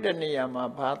ရင်းတနေရာမှာ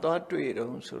ဘာသွားတွေ့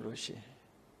တုံးဆိုလို့ရှိရင်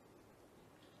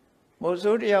မိုး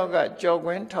စိုးတယောက်ကကြော်ကွ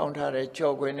င်းထောင်ထားတဲ့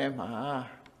ကြော်ကွင်းထဲမှာ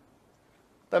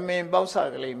သမင်ပေါက်စ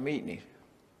ကလေးမိနေ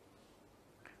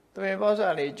သမင်ပေါက်စ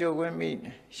လေးကြော်ကွင်းမိ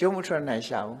နေရုပ်မထွက်နိုင်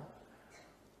ရှာဘူး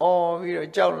အော်ပြီးတော့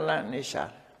ကြောက်လန့်နေရှာ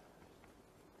တယ်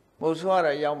မိုးစိုးက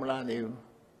တော့ရောက်မလာသေးဘူး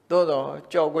သို့တော့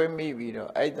ကြော်ကွင်းမိပြီးတော့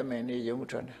အဲ့သမင်လေးရုပ်မ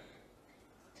ထွက်နိုင်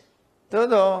သို့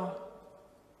တော့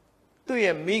သူ့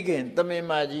ရဲ့မိခင်သမင်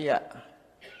မကြီးက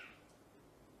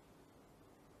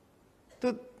သူ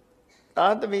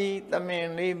သားသမီးသမင်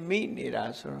လေးမိနေတာ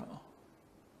ဆိုတော့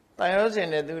တန်ရောစင်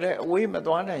နဲ့သူလည်းအဝေးမ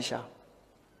သွားနိုင်ရှာ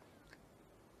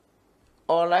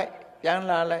အော်လိုက်ပြန်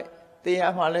လာလိုက်တ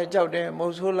ရားမှလည်းကြောက်တယ်မု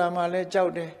တ်ဆိုးလာမှလည်းကြော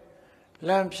က်တယ်လ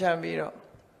မ်းဖြန့်ပြီးတော့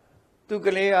သူက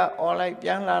လေးကအော်လိုက်ပြ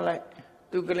န်လာလိုက်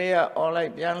သူကလေးကအော်လို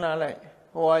က်ပြန်လာလိုက်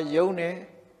ဟိုကယုံတယ်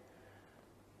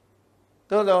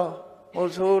သို့တော့မု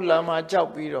တ်ဆိုးလာမှကြောက်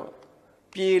ပြီးတော့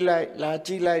ပြေးလိုက်လာကြ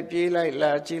ည့်လိုက်ပြေးလိုက်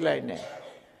လာကြည့်လိုက်နဲ့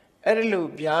အဲ့ဒီလို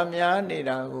ဗျာများနေ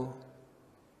တာကို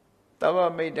သဗ္ဗ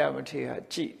မိတ်တမထေရ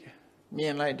ကြည့်မြ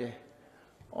င်လိုက်တယ်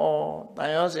။အော်တ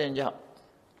န်ရောစင်ကြောင့်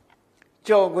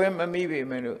ကြော့ခွင်းမမိပေ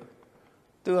မဲ့လို့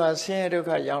သူဟာဆင်းရဲဒုက္ခ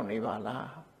ရောက်နေပါလား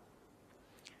။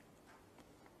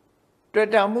တွေ့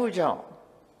တာမှုကြောင့်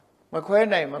မခွဲ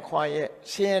နိုင်မခွာရဲ့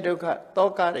ဆင်းရဲဒုက္ခတော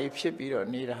ကတွေဖြစ်ပြီးတော့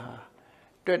နေတာဟာ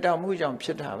တွေ့တာမှုကြောင့်ဖြ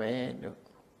စ်တာပဲလို့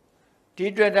ဒီ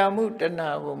တွေ့တာမှုတဏှာ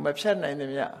ကိုမဖြတ်နိုင်သ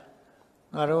မျှ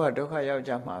ငါတို့ကဒုက္ခရောက်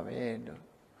ကြမှာပဲလို့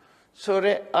ဆို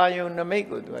တဲ့အာယုန်နမိတ်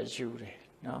ကိုသူကယူတယ်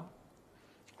နော်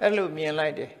အဲ့လိုမြင်လို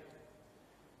က်တယ်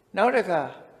နောက်တစ်ခါ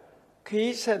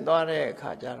ခီးဆက်သွားတဲ့အ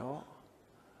ခါကျတော့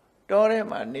တောထဲ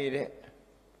မှာနေတဲ့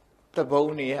သဘုံ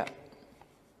တွေက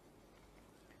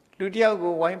လူတယောက်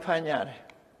ကိုဝိုင်းဖမ်းကြတယ်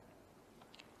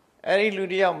အဲ့ဒီလူ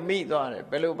တယောက်မိသွားတယ်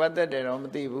ဘယ်လိုပတ်သက်တယ်တော့မ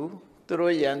သိဘူးသူ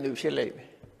တို့ရန်သူဖြစ်လိုက်ပဲ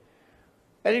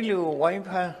အဲ့ဒီလူကိုဝိုင်းဖ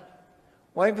မ်း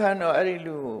တော့အဲ့ဒီ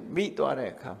လူကိုမိသွား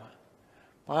တဲ့အခါမှာ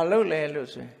ဘာလုပ်လဲလို့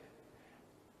ဆိုရင်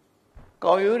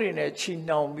ကောင်းရိုးတွေနဲ့ချီ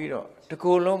နှောင်ပြီးတော့တ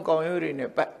ကိုယ်လုံးကောင်းရိုးတွေ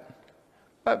နဲ့ပ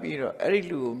တ်ပြီးတော့အဲ့ဒီ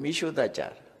လူကိုမိရှို့တတ်ကြတ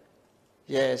ယ်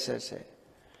ရဲဆက်ဆက်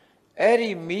အဲ့ဒီ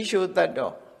မိရှို့တတ်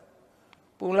တော့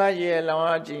ပူလာရဲလောင်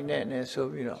အကြည့်နဲ့ဆို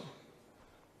ပြီးတော့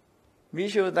မိ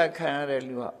ရှို့တတ်ခံရတဲ့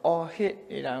လူကအော်ဟစ်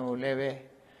နေတာကိုလည်းပဲ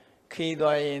ခီး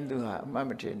သွားရင်သူဟာအမှတ်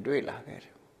မထင်တွေ့လာခဲ့တ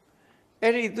ယ်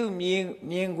အဲ့ဒီသူ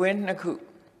မြင်ကွင်းနှစ်ခု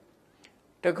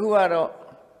တစ်ခုကတော့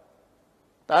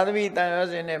သာသမီတန်ရော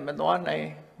စင်နဲ့မသွားနိုင်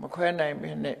မခွဲနိုင်မ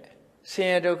င်းနဲ့ဆင်း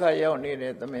ရဲဒုက္ခရောက်နေ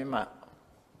တဲ့သမင်မ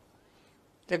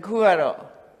တစ်ခုကတော့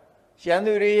ရန်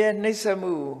သူတွေရဲ့နှိပ်စက်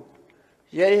မှု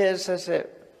ရဲဆက်ဆက်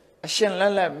အရှင်လ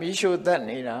က်လက်မီးရှို့တတ်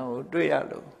နေတာကိုတွေ့ရ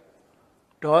လို့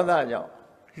ဒေါသကြောင့်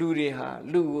လူတွေဟာ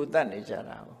လူကိုတတ်နေကြ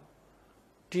တာကို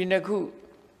ဒီနှစ်ခု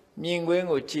မြင်ကွင်း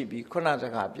ကိုကြည့်ပြီးခုနစ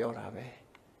ကားပြောတာပဲ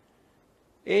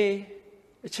အေး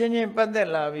အချင်းချင်းပတ်သက်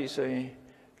လာပြီဆိုရင်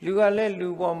လူကလည်းလူ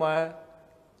ပေါ်မှာ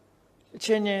အချ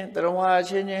င်းချင်းတရဝါအ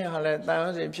ချင်းချင်းဟာလည်းတန်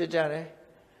ရုံးစင်ဖြစ်ကြတယ်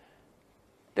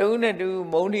တူနဲ့တူ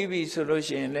မုန်းတီးပြီဆိုလို့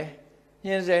ရှိရင်လည်း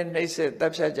ညှင်းဆဲနှိပ်စက်တ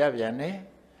ပ်ဖြတ်ကြပြန်တယ်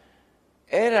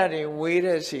အဲ့ဒါတွေဝေး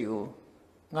တဲ့စီကို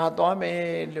ငါသွားမ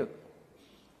ယ်လို့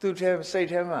သူ့ထဲစိတ်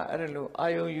ထဲမှာအဲ့ဒါလိုအာ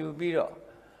ယုံယူပြီးတော့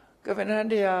ကမ္မထန်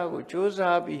တရားကိုကြိုး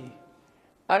စားပြီး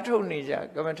အားထုတ်နေကြ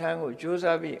ကမ္မထန်ကိုကြိုး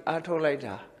စားပြီးအားထုတ်လိုက်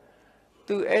တာ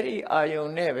သူအဲ့ဒီအာယုံ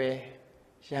နဲ့ပဲ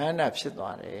ယဟန္တာဖြစ်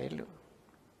သွားတယ်လို့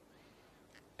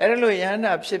အဲ့ဒါလိုယဟန္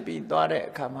တာဖြစ်ပြီးသွားတဲ့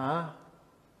အခါမှာ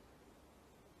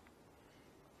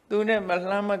သူနဲ့မ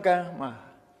လှမ်းမကမ်းမှာ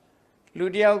လူ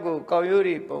တယောက်ကိုကောက်ရိုး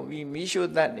တွေပုံပြီးမိရှို့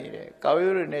တတ်နေတယ်ကောက်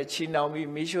ရိုးတွေနဲ့ချီနှောင်ပြီး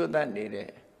မိရှို့တတ်နေတ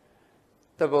ယ်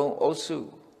သ bone osu.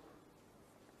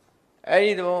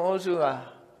 Any the bone osua,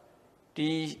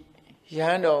 the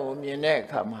yando mine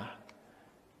kama.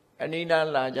 Anina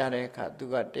la jareka to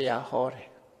got dea hore.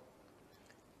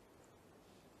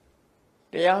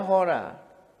 Dea hora.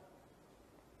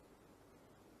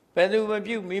 Pedu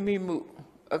babu mimi mu.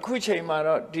 A kuche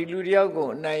maro,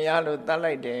 diludiago, nayalo,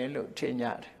 talai de lo,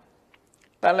 tinyard.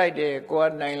 Talai de go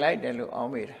nine light de lo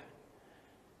omir.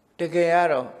 The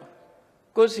gayaro,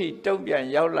 Gosi Tobian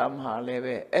Yaulam ha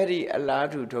leve, Eri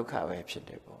aladu toka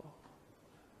websitable.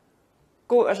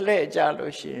 Go as le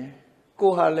jaloshi,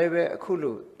 go ha leve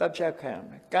kulu,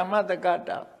 tapchakam, Kamata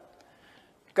gata,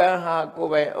 Kaha go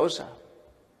by osa.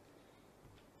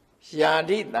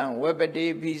 Yaditan,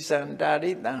 webede, pisan,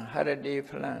 daditan, harade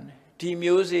plan. The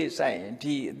music sign,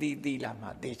 the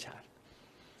lama decha.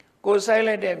 Go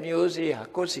silent and music,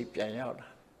 Gosi Pianola.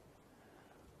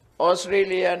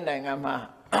 Australia Nangama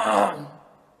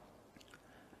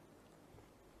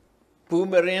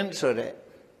Boomerang so that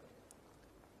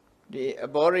the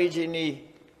Aborigine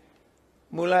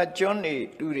Mula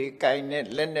Johnny do the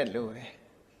kainet Leonard Lowe,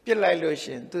 Pilai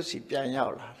Lucian to see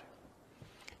Pianola.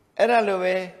 Era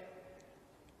Lowe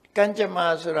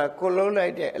Kanjama Sura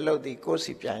Colola de Lodi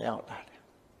Gosi Pianola.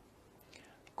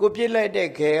 Copia de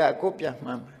Gea Copia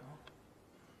Mam.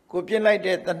 Copia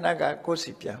de Tanaga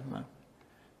Gosi Piamam.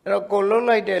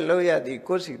 Colola de Loya di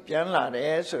Gosi Pianla de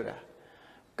Esura.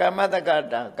 Kamata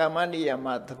Gata, Kamania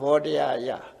Mat, Bodia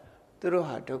Ya,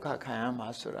 Turuha Toka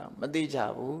Kayama Sura,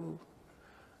 Madijabu.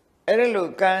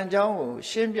 Erelu Kanjau,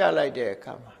 Shimbia like de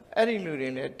Kama.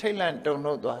 Erilu, Thailand don't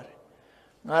know that.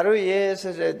 Naru yes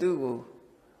as a dugu.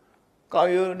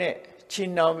 Kayune,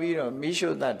 Chinaviro,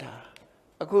 Misho Data.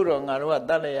 Akuro Narua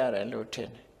Dalaya and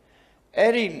Lutin.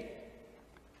 Eri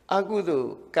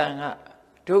Agudu Kanga.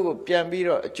 Togo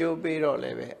Piambiro, Joe Biro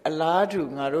leve, a ladu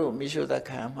Naru, Misho da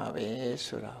Kama,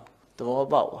 Sura, the more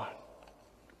about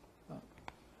one.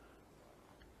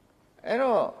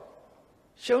 Ero,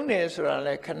 Shone Sura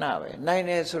like Canave,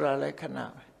 9 Sura like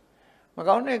Canave.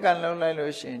 Magone can low like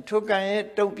Lucien, took a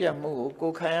topia move,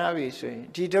 go Kayavi swing,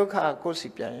 Titoka,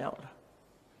 Gosi Pianola.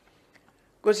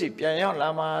 Gosi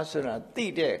Pianola, Ma Sura,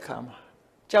 Tide Kama.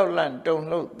 Chowland don't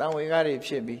look, then we got it,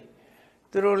 Shibi.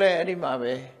 Turule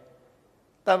Edimabe.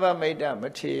 Taba made a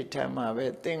material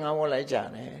time, thing I will like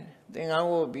Jane, thing I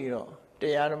will be, the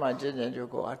Arama Jen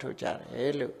Joko Ato Jane,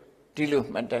 hello, Dilu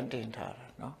Matantin Tara,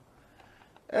 no?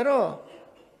 Ero,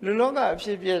 Luloga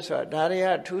Psipiesa,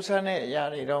 Daria, Tusane,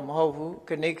 Yari Rom Hovu,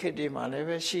 Kanekidi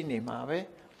Maleve, Shini Mave,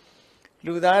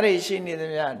 Ludari Shini the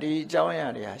Yadi,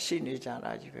 Jawaria, Shini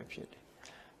Jaraji Pepsi.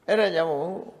 Era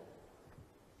Jamu,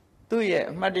 2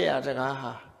 years, Madia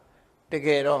Zagaha, the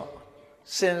Gero.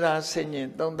 Senza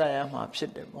segni don't die am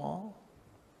upset the more.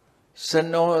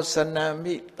 Sano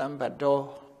sanami tambado.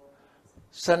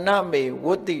 Sanami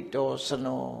woody do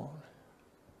sano.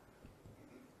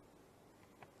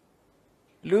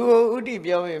 Luo udi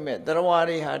biawe me,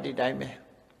 Drawari had it I me.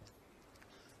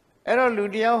 Ero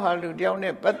Ludiao ha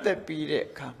Ludione, but the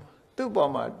pide come. Tu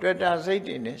bomber, dread as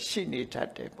 18, she need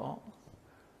at the bomb.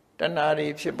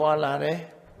 Tanari Pipolare.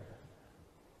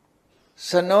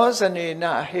 Sanosani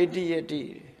na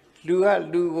hediati, Lua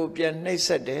Lugo Pian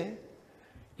Nesade,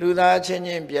 Luda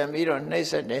Chenin Piamiro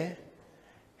Nesade,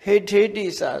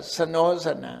 Hedisa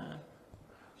Sanosana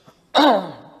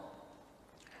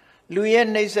Luya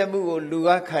Nesamu,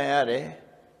 Lua Kayare,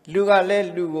 Luga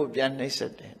le Lugo Pian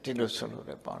Nesade, Tilo Solo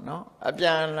de Bono,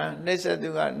 Abiana,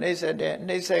 Nesaduga, Nesade,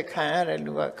 Nesa Kayare,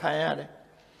 Luga Kayare,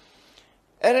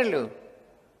 Erelu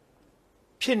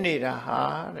Pinida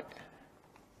Hare.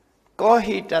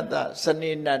 Kohi tata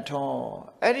saninaton,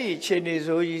 Eri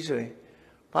Chenizo,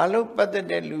 Palo Pata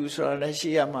de Lusora,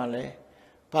 Shia Male,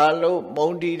 Palo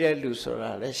Mondi de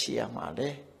Lusora, Shia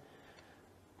Male.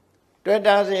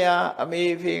 Dredazia,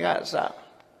 Ami Figasa,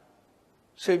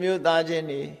 Sumu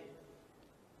Dajeni,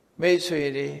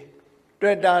 Mesuri,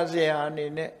 Dredazia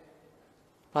Nine,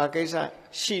 Pakesa,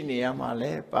 Shinia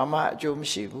Male, Pama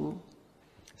Jumshibu,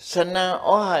 Sana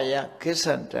Ohaya,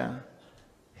 Kisanta.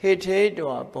 Hate to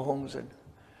our Pohomson.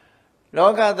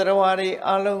 Loga the Rawari,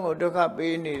 Along Doka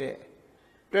Benide,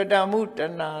 Predamut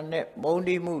and Net,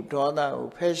 Mondi Mut, Toda,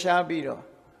 Pesha Biro,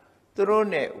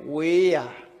 Throne, Wea,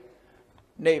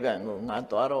 Nebango,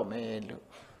 Natoro Melo,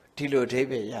 Tilo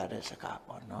Tebe Yada Saka,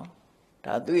 no?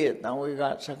 Tadu it, now we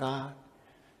got Saka.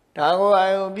 Tago,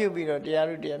 I will be the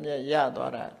Diarudiam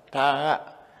Yadora, Taga,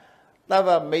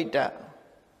 Lava Meta,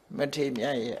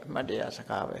 Matimia, Madia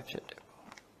Saka, etc.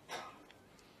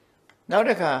 Now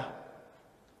the car.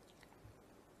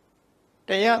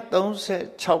 They don't say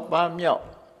Chopam Yo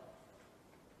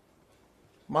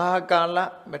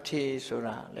Mahagala Mati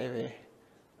Sura Leve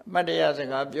မတ်တရားစ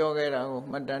ကားပြောခဲ့တာကို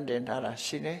မှတ်တမ်းတင်ထားတာ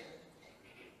ရှိတယ်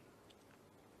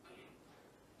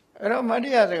အဲ့တော့မတ်တ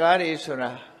ရားစကားတွေဆို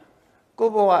တာကို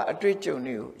ယ့်ဘဝအတွေ့အကြုံ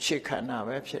တွေကိုအခြေခံတာ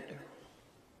ပဲဖြစ်တယ်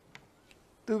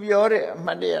သူပြောတဲ့အ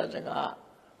မှတ်တရစကား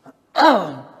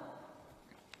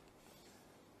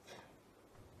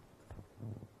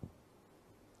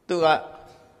သူက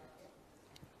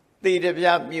တေတပြ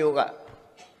မြို့က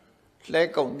လဲ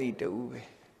ကုံတီတူပဲ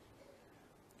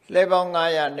လဲပေါင်း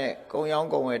900နဲ့ကုံရောင်း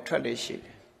ကုံဝယ်ထွက်လေရှိတ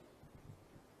ယ်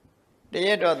တရ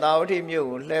က်တော့သာဝတိမြို့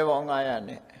ကိုလဲပေါင်း900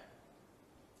နဲ့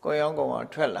ကုံရောင်းကုံဝယ်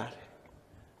ထွက်လာတယ်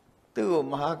သူ့ကို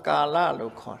မဟာကာလ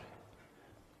လို့ခေါ်တယ်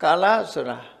ကာလဆို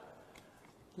တာ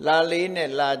လာလေးနဲ့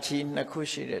လာချီနှစ်ခု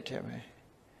ရှိတဲ့ထဲမှာ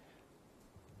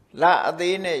လာအ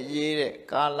သေးနဲ့ရေးတဲ့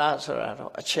ကာလဆိုတာ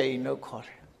တော့အချိန်လို့ခေါ်တ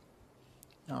ယ်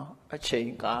နော်အချိန်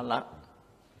ကာလ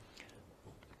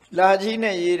လာကြီး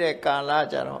နဲ့ရေးတဲ့ကာလ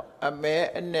ကြတော့အမဲ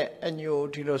အနဲ့အညို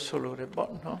ဒီလိုဆိုလိုတယ်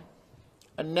ပေါ့နော်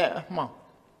အနဲ့အမှောင်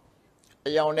အ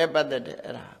ယောင်နဲ့ပတ်သက်တယ်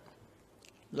အဲ့ဒါ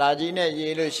လာကြီးနဲ့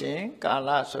ရေးလို့ရှိရင်ကာလ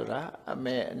ဆိုတာအ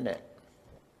မဲအနဲ့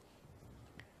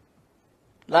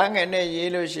လာငယ်နဲ့ရေး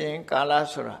လို့ရှိရင်ကာလ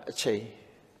ဆိုတာအချိန်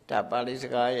ဒါပါဠိစ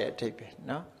ကားရဲ့အဓိပ္ပာယ်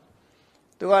နော်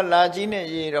သူကလာကြီးနဲ့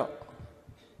ရေးတော့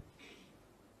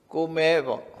ကိုမဲ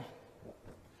ပေါ့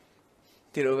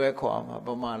ဒီလိုပဲခေါ်အောင်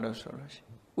ပါဗမာလို့ဆိုလို့ရှိရ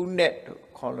င်ဥနဲ့လို့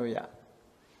ခေါ်လို့ရ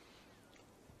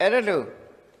အဲ့ဒါလို့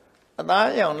အသား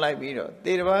ရောင်လိုက်ပြီးတော့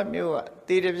တေတပြမြို့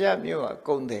က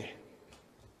ကုံတယ်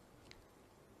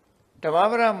ဓမ္မ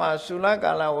ပဒမှာသုလ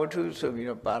ကာလဝတ္ထုဆိုပြီး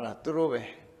တော့ပါတာသူတို့ပဲ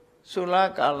သုလ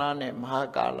ကာလနဲ့မဟာ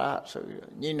ကာလဆိုပြီး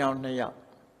တော့ညီနောင်2ယောက်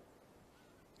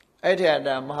အဲ့ဒီအ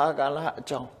တာမဟာကာလအ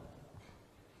ကြောင်း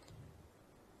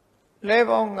လဲ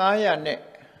ပေါင်း900နဲ့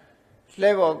လဲ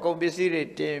ပေါ်ကုန်ပစ္စည်းတွေ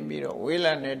တင်ပြီးတော့ဝေး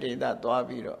လံတဲ့ဒေသသွား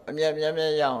ပြီးတော့အမြတ်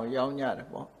ရအောင်ရောင်းကြတယ်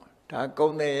ပေါ့ဒါကုံ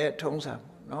တဲ့ရဲ့ထုံးစံ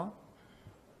နော်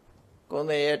ကုံ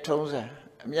တဲ့ရဲ့ထုံးစံ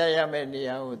အမြတ်ရမယ့်နေ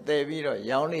ရာကိုတည်ပြီးတော့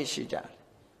ရောင်းနေရှိကြတယ်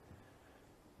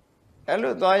အဲ့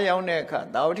လိုသွားရောင်းတဲ့အခါ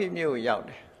သာဝတိမြို့ကိုရောက်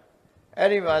တယ်အဲ့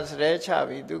ဒီမှာစရဲချ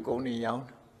ပြီးသူကုံနေရောင်းတ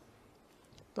ယ်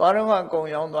သွားတော့ကကုံ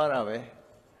ရောင်းသွားတာပဲ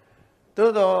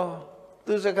သို့တော့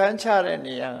သူစကန်းချတဲ့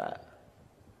နေရာက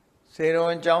စေရုံ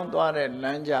ကျောင်းသွားတဲ့လ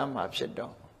မ်းကြားမှာဖြစ်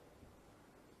တော့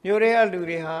မြို့တွေကလူ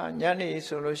တွေဟာညနေ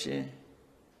ဆိုလို့ရှိရင်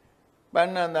ပ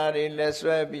န်းနန္တာတွေလက်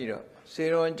ဆွဲပြီးတော့စေ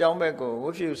ရုံကျောင်းဘက်ကိုဝ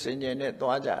တ်ဖြူစင်ကြယ်နဲ့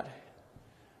သွားကြတယ်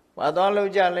။ဘာသွား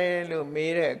လို့ကြလဲလို့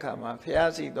မေးတဲ့အခါမှာဖះ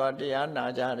စီသွားတရားနာ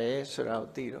ကြတယ်ဆိုတာ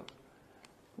ကိုသိတော့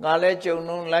ငါလည်းကြုံ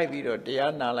လုံးလိုက်ပြီးတော့တ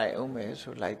ရားနာလိုက်အောင်မယ်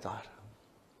ဆိုလိုက်သွားတာ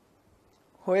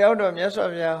။ဟိုရောက်တော့မြတ်စွာ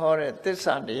ဘုရားဟောတဲ့သစ္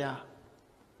စာတရား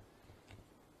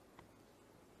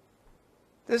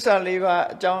သစ္စာ၄ပါး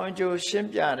အကြောင်းအကျိုးရှင်း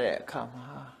ပြတဲ့အခါမှာ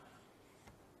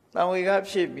တံဝေက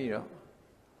ဖြစ်ပြီးတော့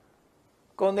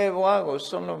ကုံတဲ့ဘဝကို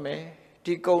စွန့်လွတ်မယ်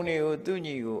ဒီကုံတွေကိုသူ့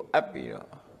ညီကိုအပ်ပြီးတော့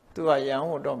သူကရန်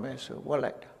ဝတ်တော့မယ်ဆိုဝတ်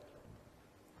လိုက်တာ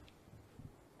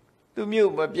သူ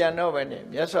မြို့မပြန်တော့ပဲနဲ့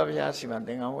မြတ်စွာဘုရားစီမံသ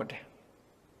င်္ကန်းဝတ်တယ်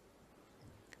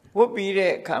ဝတ်ပြီး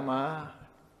တဲ့အခါမှာ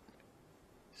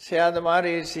ဆရာသမား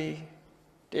တွေစီ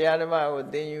တရားဓမ္မကို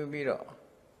သင်ယူပြီးတော့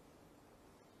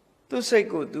သူစိတ်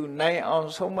ကိုသူနိုင်အောင်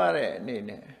ဆုံးမတဲ့အနေ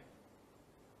နဲ့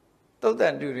သုတ်တ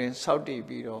န်တူရင်စောက်တည်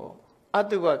ပြီးတော့အ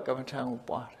တုဝကမ္မထံကို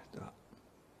ပွားတယ်သူက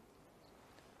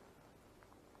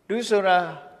လူဆိုတာ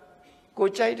ကို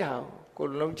ကြိုက်တာကို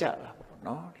လုံးကြတာပေါ့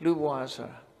နော်လူဘဝဆို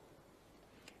တာ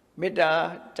မေတ္တာ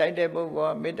ကြိုက်တဲ့ပုဂ္ဂို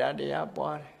လ်ကမေတ္တာတရား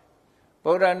ပွားတယ်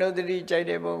ဗုဒ္ဓနုတ္တိကြိုက်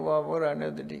တဲ့ပုဂ္ဂိုလ်ကဗုဒ္ဓနု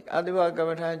တ္တိအတုဝကမ္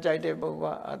မထံကြိုက်တဲ့ပုဂ္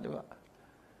ဂိုလ်ကအတုဝ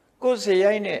ကိုယ်စေ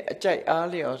ရိုက်နဲ့အကြိုက်အား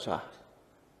လျော်စွာ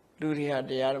လူတွေဟာ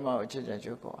တရားဓမ္မကိုချစ်ကြ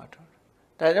ကြိုးကိုအားထုတ်တယ်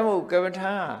ဒါကြောင့်မို့ကမ္မ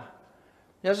ထံ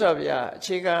မြတ်စွာဘုရားအ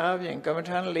ခြေခံအပြင်ကမ္မ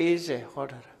ထံ40ဟော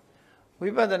ထားတာဝိ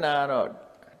ပဿနာကတော့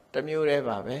တစ်မျိုးတည်း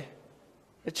ပါပဲ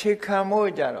အခြေခံမို့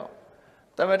ကြတော့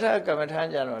သမထကမ္မထံ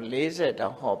ကြတော့40တော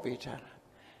င်ဟောပေးထားတာ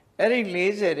အဲ့ဒီ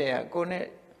40တည်းကကိုယ်နဲ့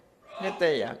နှစ်သ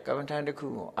က်ရာကမ္မထံတစ်ခု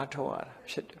ကိုအားထုတ်ရတာ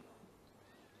ဖြစ်တယ်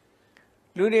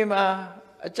လူတွေမှာ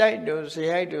အကြိုက်တို့ဇေ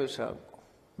ယိုက်တို့ဆို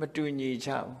မတူညီ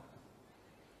ကြဘူး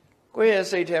ကိုယ့်ရဲ့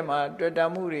စိတ်ထဲမှာတွေ့တာ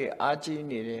မှုတွေအားကြီး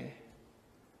နေတယ်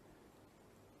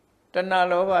တဏှာ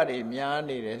လောဘတွေများ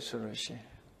နေတယ်ဆိုလို့ရှိရင်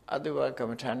အတုဝကမ္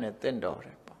မထနဲ့တင့်တော်တ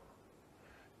ယ်ပေါ့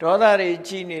ဒေါသတွေ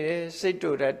ကြီးနေတယ်စိတ်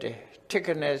တူတတ်တယ်ထိခ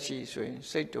နဲ့ရှိဆိုရင်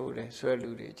စိတ်တူတယ်ဆွဲလူ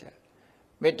တွေကြ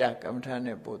မေတ္တာကမ္မထ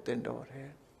နဲ့ပို့တင့်တော်တယ်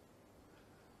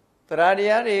တရားတ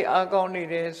ရားတွေအားကောင်းနေ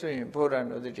တယ်ဆိုရင်ဘုရား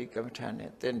နုဒတိကမ္မထ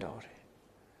နဲ့တင့်တော်တယ်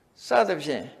စသဖြ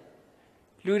င့်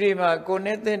လူတွေမှာကိုယ်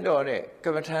နဲ့တင့်တော်တဲ့က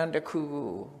မ္မထတစ်ခု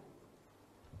ကို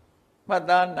မှတ်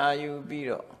သားနာယူပြီး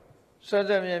တော့ဆွဲ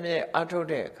ဆွဲမြဲအားထုတ်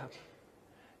တဲ့အခါ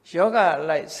ယောဂ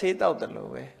လိုက်ဆေးတောက်တယ်လို့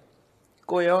ပဲ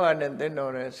ကိုယောဂနဲ့သင်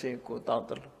တော်တဲ့ဆေးကိုတောက်တ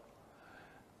ယ်လို့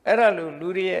အဲ့ဒါလူ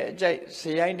တွေရဲ့အကြိုက်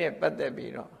ဇေယိုက်နဲ့ပတ်သက်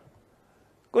ပြီးတော့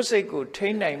ကိုယ်စိတ်ကိုထိ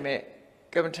န်းနိုင်မဲ့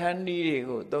ကမ္မထာနည်းတွေ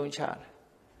ကိုသုံးချတယ်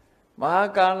မဟာ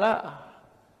ကာလ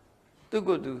သူ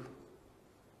ကိုယ်သူ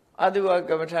အတုဝ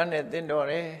ကမ္မထာနဲ့သင်တော်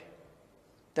တယ်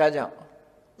ဒါကြောင့်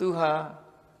သူဟာ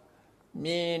မြ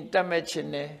င်တတ်မဲ့ခြင်း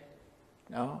နဲ့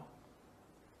နော်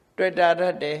တွေ့တာတ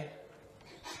တ်တယ်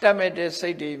တတ်မဲ့တဲ့စိ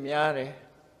တ်တွေများတယ်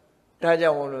ဒါကြော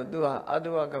င့်မို့လို့သူဟာအတု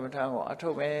ဝကမ္မထာကိုအထု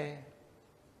တ်ပဲ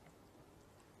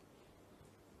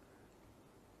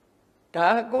ဒါ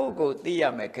ကိုသိရ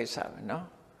မယ်ကိစ္စပဲနော်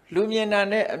လူမြင်တာ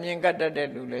နဲ့အမြင်ကတတ်တဲ့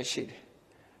လူလည်းရှိတယ်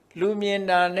လူမြင်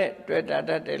တာနဲ့တွေ့တာတ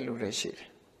တ်တဲ့လူလည်းရှိတယ်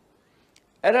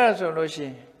အဲ့ဒါဆိုလို့ရှိရ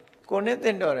င်ကိုယ်နဲ့သ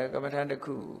င်တော်တဲ့ကမ္မထာတစ်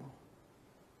ခု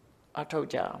အထောက်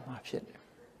ကြမှာဖြစ်တယ်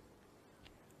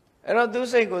အဲ့တော့သူ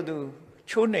စိတ်ကိုသူ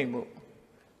ချိုးနှိမ်မှု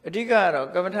အဓိကကတော့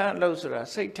ကမ္မထာအလုပ်ဆိုတာ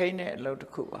စိတ်ထိန်းတဲ့အလုပ်တ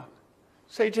စ်ခုပါ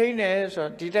စိတ်ထိန်းတယ်ဆို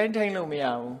တော့ဒီတိုင်းထိန်းလို့မရ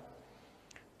ဘူး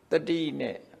တတိ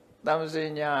နဲ့တမ္ပစ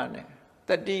ညာနဲ့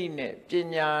တတိနဲ့ပ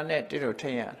ညာနဲ့တိတို့ထိ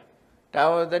န်းရတာဒါ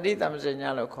ကိုတတိတမ္ပစညာ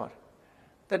လို့ခေါ်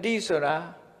တယ်တတိဆိုတာ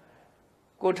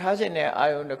ကိုထားခြင်းတဲ့အာ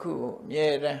ယုန်တစ်ခုကိုအမြဲ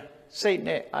တမ်းစိတ်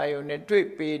နဲ့အာယုန်နဲ့တွေ့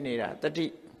ပေးနေတာတတိ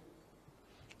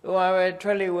ဟိုပဲထွ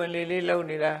က်လေဝင်လေလေးလုပ်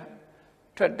နေတာ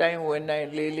ထွက်တိုင်းဝင်တိုင်း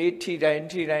လေလေးထိတိုင်း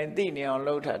သိနေအောင်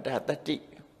လုပ်တာဒါတတိ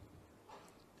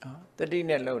တတိ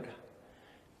နဲ့လုပ်တာ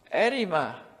အဲ့ဒီမှာ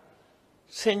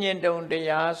ဆင်ញင်တုံတ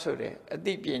ရားဆိုတဲ့အ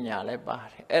သိပညာလည်းပါ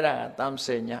တယ်အဲ့ဒါကတမ္ပစ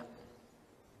ညာ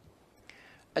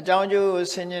အကြောင်းကျိုးကို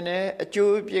ဆင်ញင်တယ်အ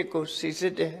ကျိုးအပြစ်ကိုစီစ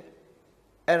စ်တယ်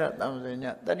အဲ့ဒါတမ္ပစ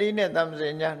ညာတတိနဲ့တမ္ပစ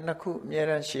ညာနှစ်ခုအမြဲ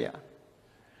တမ်းရှိရ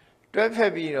တွဲဖ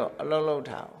က်ပြီးတော့အလုံးလုံး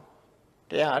ထား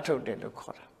တရားအထုတ်တယ်လို့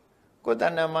ခေါ်တာကိုယ်တ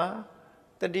ဏ္ဍာမှာ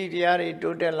တတိတရားတွေ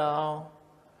တိုးတက်လာအောင်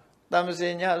တမ္ပစ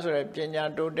ညာဆိုတဲ့ပညာ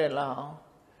တိုးတက်လာအောင်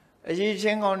အရေးချ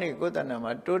င်းကောင်းတွေကိုယ်တဏ္ဍာ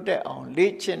မှာတိုးတက်အောင်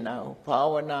လေ့ကျင့်တာကိုဘာ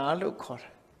ဝနာလို့ခေါ်တ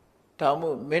ယ်ဒါမှမ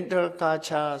ဟုတ် mental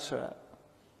culture ဆိုတာ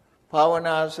ဘာဝ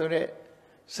နာဆိုတဲ့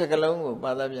စကားလုံးကို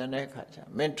ဘာသာပြန်တဲ့အခါကျ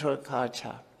mental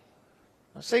culture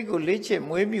စိတ်ကိုလေ့ကျင့်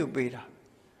မွေးမြူပေးတာ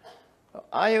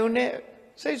အာယုန်နဲ့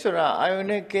စိတ်ဆိုတာအာယုန်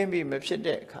နဲ့ကင်းပြီးမဖြစ်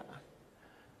တဲ့အခါ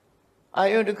အာ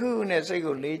ယုန်တစ်ခုနဲ့စိတ်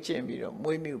ကိုလေ့ကျင့်ပြီးတော့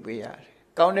မွေးမြူပေးရတယ်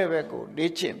ကောင်းတဲ့ဘက်ကို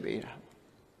လေ့ကျင့်ပေးတာ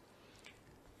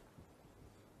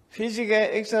physical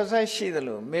exercise ရှိသ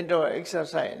လို mental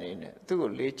exercise အနေနဲ့သူ့ကို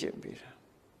လေ့ကျင့်ပေးတာ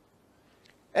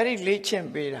အဲ့ဒီလေ့ကျင့်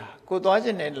ပေးတာကိုသွားခြ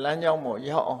င်းနဲ့လမ်းကြောင်းပေါ်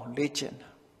ရောက်အောင်လေ့ကျင့်တာ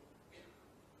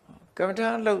ကမ္မထာ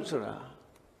အလုပ်ဆိုတာ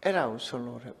အဲ့ဒါကိုဆုံး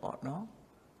လို့တယ်ပေါ့နော်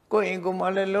ကိုယ်အင်ကိုမှ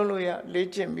လည်းလုပ်လို့ရလေ့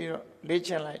ကျင့်ပြီးတော့လေ့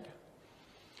ကျင့်လိုက်တာ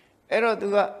အဲ့တော့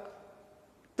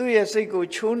သူ့ရဲ့စိတ်ကို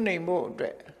ချိုးနှိမ်ဖို့အတွ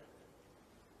က်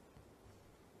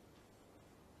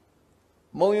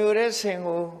မုံရတဲ့ဆင်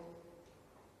ကို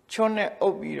ချွန်းနဲ့အု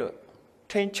ပ်ပြီးတော့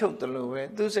ထိမ့်ချုပ်တယ်လို့ပဲ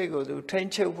သူ့စိတ်ကိုသူထိမ့်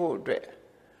ချုပ်ဖို့အတွက်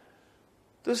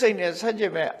သူ့စိတ်နဲ့ဆက်ကြ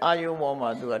မဲ့အာယုံပေါ်မှာ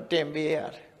သူကတင်ပေးရ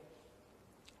တယ်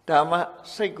ဒါမှ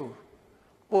စိတ်ကို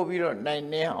ပို့ပြီးတော့နိုင်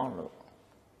နေအောင်လို့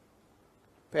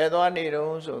ဘယ်သွားနေ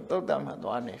တော့ဆိုသုတ်တံမှာ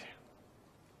သွားနေတယ်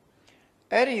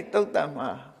အဲ့ဒီသုတ်တံမှာ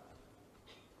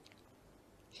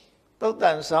သုတ်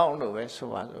တံဆောင်လို့ပဲဆို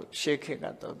ပါစို့ရှေးခေတ်က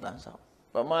သုတ်တံဆောင်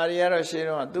ဗမာတွေကတော့ရှေး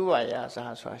တော့သူဝါယာစာ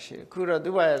ဆိုတာရှိတယ်ခုတော့သူ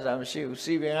ဝါယာစာမရှိဘူး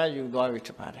စီပင်ကယူသွားပြီထ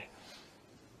င်ပါတယ်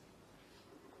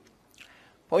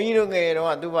ဘုန်းကြီးတို့ငယ်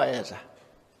တော့သူဝါယာစာ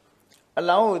အ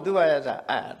လောင်းကိုသူဝါယာစာ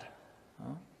အပ်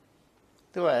နော်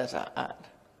သူဝါယာစာအပ်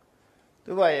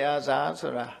သူဝါယာစာ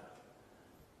ဆိုတာ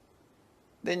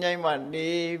တင်ញိုင်းမှနေ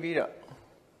ပြီးတော့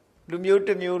လူမျိုးတ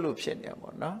စ်မျိုးလို့ဖြစ်နေပါ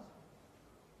တော့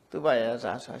သူဝါယာ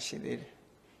စာဆိုတာရှိသေးတယ်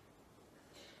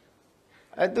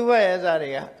သူဝါယာစာ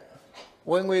တွေက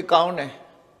ဝင်ငွေကောင်းတယ်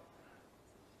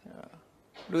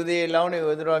လူတွေလောင်းတွေ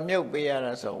ကိုသူတို့မြုပ်ပေးရ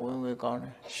တာဆိုဝင်ငွေကောင်းတ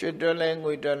ယ်ရွှေတွဲလဲ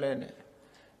ငွေတွဲလဲနဲ့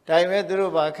ဒါပေမဲ့သူ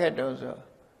တို့ဘာခက်တော့ဆို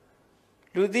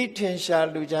လူသိထင်ရှား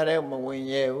လူကြတဲ့မဝင်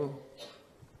ရဲဘူး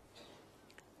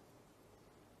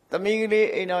သမီးကလေး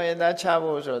အိမ်တော်ရင်သားချ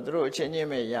ဖို့ဆိုသူတို့အချင်းချင်း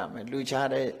ပဲရမယ်လူချ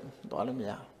တဲ့သွားလို့မ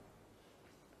ရ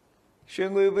ရွှေ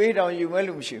ငွေပေးတောင်ယူမဲ့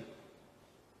လူမရှိဘူး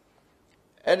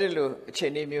အဲ့ဒီလိုအခြေ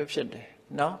အနေမျိုးဖြစ်တယ်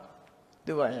နော်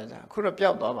သူပါရစားခုတော့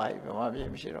ပျောက်သွားပါပြီဘာမှပြည့်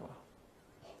မရှိတော့ဘူး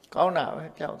ကောင်းတာပဲ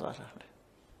ပျောက်သွားတာလေ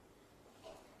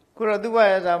ခုတော့သူပါ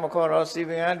ရစားမခေါ်တော့စီ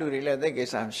ပင်ကလူတွေလည်းသိကိ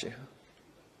စ္စမရှိဘူး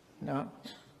နော်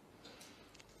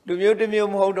လူမျိုးတစ်မျိုး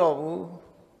မဟုတ်တော့ဘူး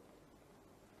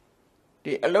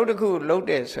ဒီအလုပ်တစ်ခုလုပ်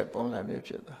တယ်ဆိုပုံစံမျိုး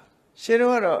ဖြစ်သွားရှင်း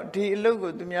တော့ကတော့ဒီအလုပ်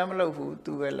ကိုသူများမလုပ်ဘူး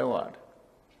သူပဲလုပ်ရတယ်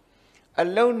အ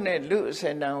လုပ်နဲ့လူအစ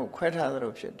င်တန်းကိုခွဲထားသ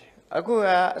လိုဖြစ်တယ်အခုက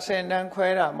အစင်တန်းခွဲ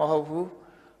တာမဟုတ်ဘူး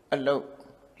အ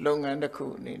လုပ်ငန်းတစ်ခု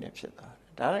အနေနဲ့ဖြစ်သွားတ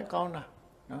ယ်ဒါလည်းကောင်းတာ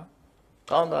နော်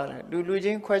ကောင်းသွားတယ်လူချ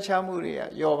င်းခွဲခြားမှုတွေက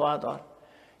လျော့ပါသွား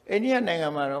အိန္ဒိယနိုင်ငံ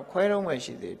မှာတော့ခွဲတော့မှ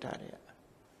ရှိသေးတာတွေက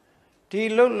ဒီ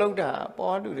လုပ်တာ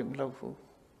ပေါ်လူတွေမလုပ်ဘူး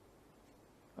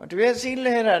တပြည့်စည်း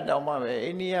လဲတာတောင်မှပဲ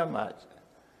အိန္ဒိယမှာ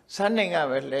Sun name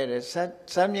of a lady,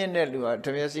 some yen lua,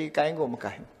 Taviasi Kango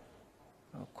Makai.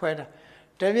 Quite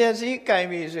Taviasi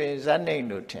Kaimi is a name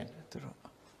lieutenant.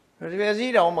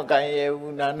 Taviasi Omakai,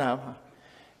 Unana.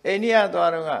 Any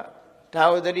other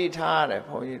Tao the retard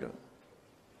for you.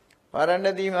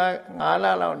 Paranadima,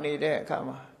 Nala need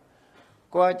come.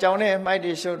 Go Johnny,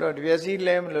 mighty shoulder, Taviasi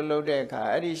Lem Lodeka,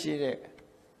 Adishide,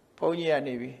 Pony and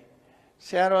Navy.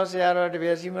 Sarah,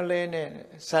 Taviasi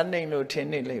Malane, Sunday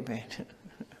lieutenant layman.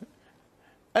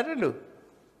 I don't know.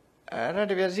 I don't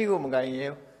have a zero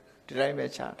Mugayo, did I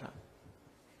make charter?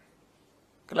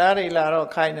 Clary Laro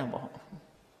Kainamo.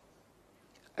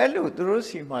 I looked the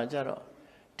Russi Majaro.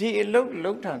 Dee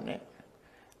looked on it.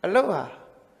 Aloha.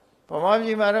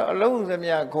 Pomaji Maro alone the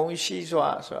Mia going she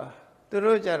was. The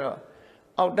Rojaro.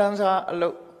 Out dancer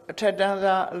alone, a ted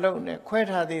dancer alone, quite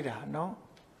hadira, no?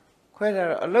 Quite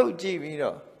a low G.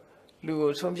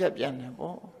 Lugo some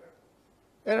Japanabo.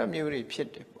 Era Muri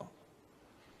Pietable.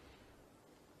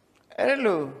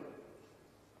 Hello,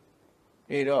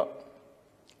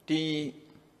 the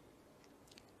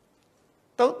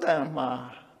Totama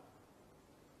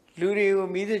Lurio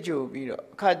Midajo Vido,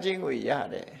 Kajing with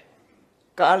Yade,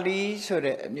 Kali so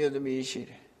that near the Mishi.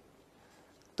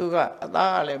 Tuga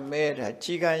Adale made a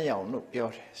chigan young look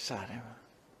your Sarema.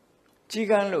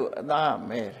 Chigan look Ada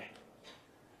made.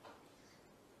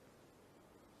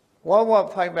 Wawa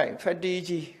five by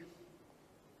Fadiji.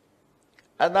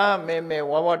 Ada me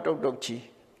wawa dokchi.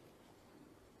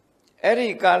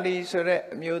 Eri kali sore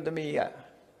myudamiya.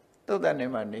 Toda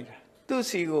nemanira.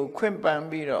 Tusi go quimpan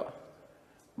biro.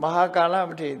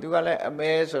 Mahakalamati, Dugale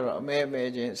amaze or a me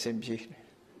simchi.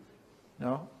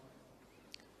 No?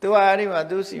 Tuarima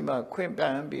dusima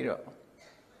quimpan biro.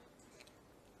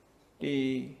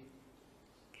 The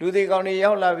Ludigoni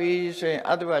Yaulavi say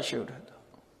Adwa shoot.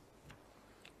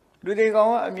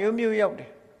 Ludigon a mew yawed.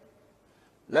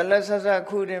 Lalasa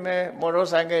Kudime,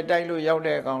 Morosange Dailu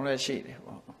Yaude on the sheet.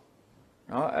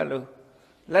 No, hello.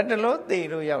 Let the Lord thee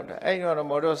do out. I know a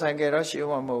Morosange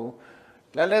Roshiwamo.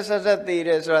 Lalasa thee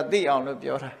is the on the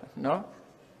Piora. No?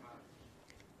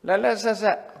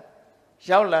 Lalasa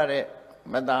Yaulare,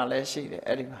 Madale sheet,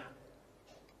 Edima.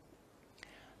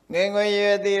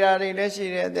 Nengoye dirari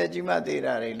leshire, the Jima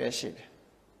dirari leshire.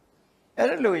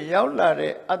 Hello,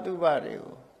 Yaulare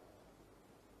Atubario.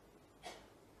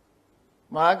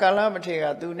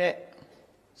 Mahakalamatiga do net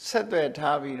set the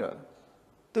tabiro.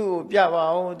 Do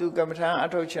Biava, do Gamatan,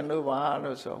 Atochan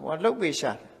Luva, so what look be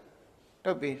shot.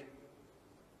 Don't be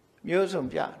Musum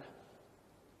Piat.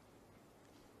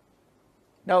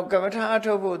 Now Gamatan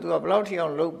Atobo do a blotty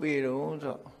on look be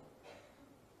so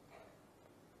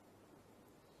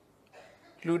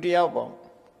Ludialbum.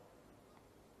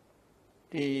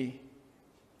 The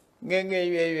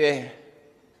Genge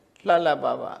Lala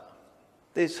Baba.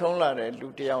 This whole lot at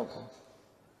Lutialco.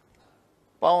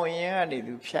 Powyani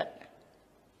do chat.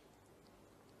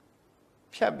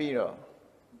 Chabiro,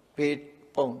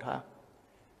 Pete Ponta.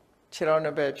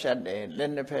 Chirona Pep chat day,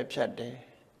 Linda Pep chat day.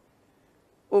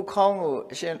 O Congo,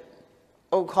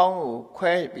 O Congo,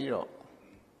 Quay Biro.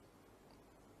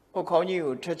 O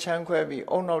Congo, Tachan Quabi,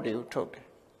 O no, you took.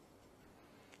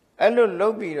 Elo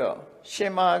Lobiro,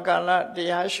 Shema Gala, the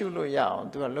Hashulu Yao,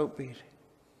 to a low beat.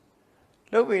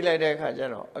 Look like that,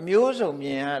 Cajaro. Amuse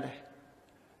me,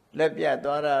 Lepia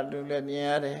Dora,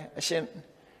 Lulemiade, a shin,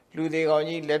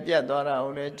 Ludigoni, Lepia Dora,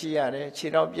 or Giare,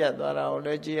 Chirapia Dora, or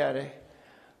Giare.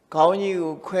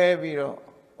 Kauni, Quaviro,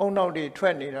 oh no, the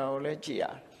 20 or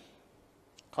Gia.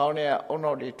 Kaunia, oh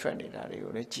no, the 20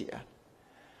 or Gia.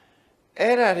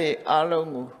 Erare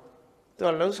Alongu, to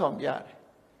a low some yard.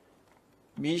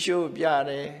 Misho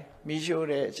Biare, Misho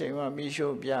de Chema,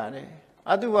 Misho Biare.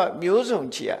 Adua Musum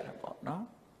Chia. No?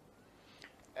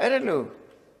 Hello.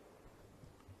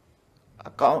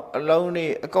 A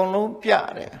lonely, a column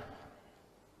piare.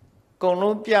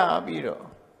 Column pia biro.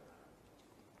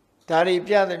 Tari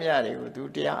pia the miari would do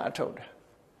the told.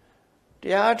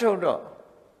 The told.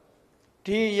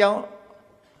 Tea young,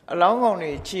 along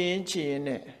only chin in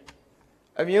it.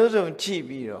 A museum cheap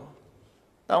biro.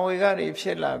 Then we got if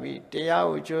she love it, the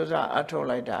yaw chose a told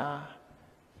like that.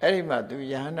 Erima do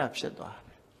yan upset.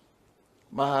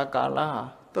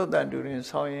 Mahakala, Todan during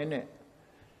Soyene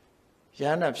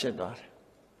Yan upset door.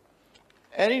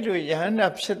 Any do Yan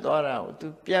upset door out to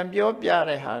Piambio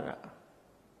Piare Haga.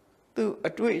 To a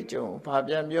twitcho,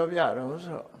 Pabiambio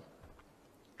Piaro.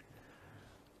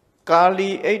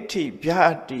 Kali 80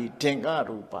 Piati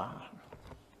Tengarupa.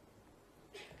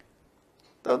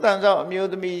 Todan out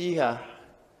mute me here.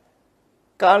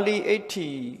 Kali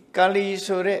 80, Kali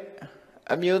Sore,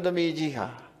 amuse me jiha.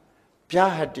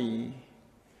 Piahati.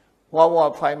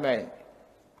 Wawa Pai Mai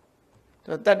တ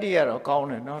တ္တိကတော့ကောင်း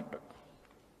တယ်နော်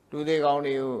လူတွေကောင်း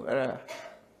တွေကိုအဲ့ဒါ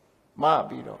မ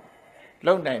ပြီးတော့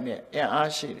လုံနိုင်တဲ့အင်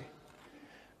အားရှိတယ်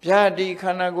ဗျာဒီခ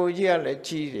န္ဓာကိုယ်ကြီးကလည်း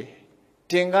ကြီးတယ်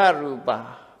တင်္ဂရူပါ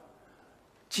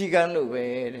ကြီးကန်းလို့ပဲ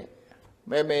တဲ့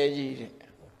မဲမဲကြီးတဲ့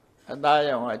အသား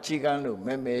ရောင်ကကြီးကန်းလို့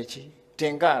မဲမဲကြီးတ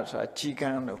င်္ဂဆိုတာကြီးက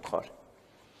န်းလို့ခေါ်တယ်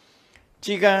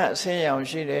ကြီးကန်းအဆင်းရောင်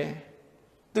ရှိတယ်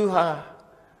သူဟာ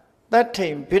တတ်ထိ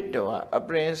န်ဘစ်တော်အပ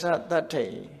ရိသတတ်ထိ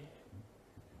န်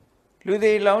လူ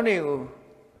တွေလောင်းတွေကို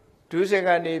ဒုစရက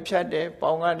နေဖြတ်တယ်ပေါ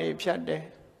င်ကနေဖြတ်တယ်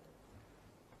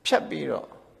ဖြတ်ပြီးတော့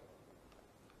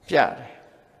ပြတယ်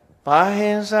ဘာဟ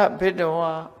င်္စဘစ်တော်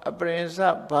အပရိသ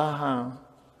ဘာဟံ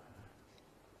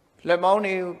လက်မောင်း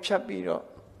တွေကိုဖြတ်ပြီးတော့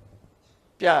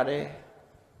ပြတယ်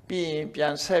ပြီးရင်ပြ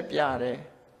န်ဆက်ပြတယ်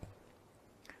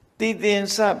တိသင်္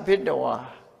စဘစ်တော်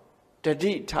တ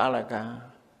တိထားလကံ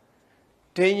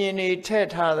ဒိဉ္ဉ်နေထည့်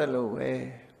ထားသလိုပဲ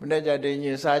မနေ့ကဒိဉ္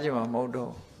ဉ်စားခြင်းမှာမဟုတ်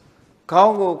တော့ခေါ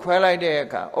င်းကိုခွဲလိုက်တဲ့အ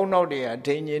ခါအုံနောက်တွေက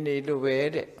ဒိဉ္ဉ်နေလိုပဲ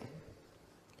တဲ့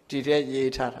ဒီထဲ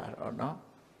ရေးထားတာတော့နော်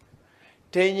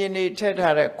ဒိဉ္ဉ်နေထည့်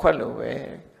ထားတဲ့ခွက်လိုပဲ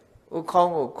ဥခေါ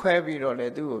င်းကိုခွဲပြီးတော့လေ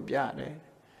သူ့ကိုပြတယ်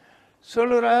ဆို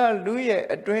လိုတာလူရဲ့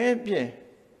အတွင်း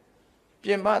ပြ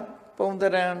င်ပပုံသ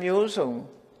ဏ္ဍာန်မျိုးစုံ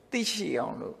သိရှိအော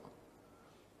င်လို့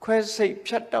ခွဲစိတ်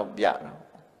ဖြတ်တောက်ပြတာ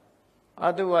အ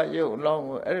တုဝရုပ်လောင်း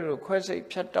ကိုအဲ့လိုခွဲစိတ်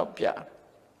ဖြတ်တောက်ပြ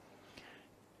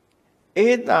ဧ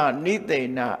တာနိသိ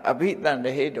ဏအဘိတံတ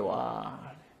ဟေတဝါ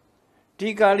ဒီ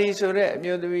ကာလီဆိုတဲ့အ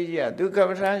မျိုးသမီးကြီးကသူကမ္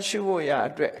မထာရှုဖို့ရ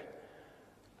အတွက်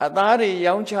အသားတွေ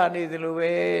ရောင်းချနေသလို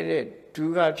ပဲတဲ့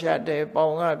ဒူးကဖြတ်တယ်ပေါ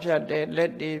င်ကဖြတ်တယ်လ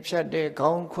က်တွေဖြတ်တယ်ခေါ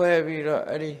င်းခွဲပြီးတော့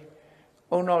အဲ့ဒီ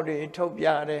အုံနောက်တွေထုတ်ပြ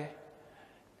တယ်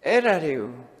အဲ့ဒါတွေ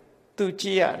ကိုသူကြ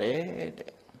ည့်ရတယ်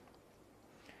တဲ့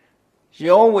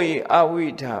ယောဝေအဝိ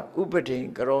ဓာဥပဒိံ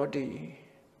ကရောတိ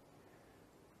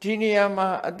ဒီနေရာမှာ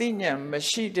အသိဉာဏ်မ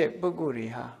ရှိတဲ့ပုဂ္ဂိုလ်တွေ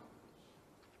ဟာ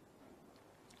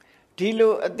ဒီ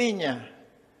လိုအသိဉာဏ်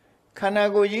ခန္ဓာ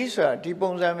ကိုယ်ကြီးဆိုတာဒီ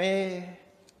ပုံစံပဲ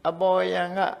အပေါ်ယံ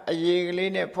ကအရေးက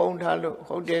လေးနဲ့ဖုံးထားလို့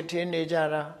ဟုတ်တယ်ထင်နေကြ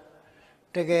တာ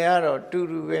တကယ်ကတော့တူ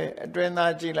တူပဲအတွင်း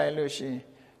သားကြည့်လိုက်လို့ရှိရင်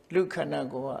လူခန္ဓာ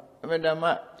ကိုယ်ကအမတမ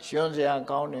ရွံ့စရာ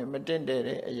ကောင်းတယ်မတင့်တယ်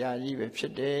တဲ့အရာကြီးပဲဖြ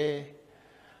စ်တယ်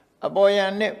အပေါ်ယံ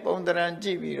နဲ့ပုံတရံကြ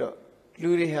ည့်ပြီးတော့လူ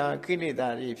တွေဟာကိလေသာ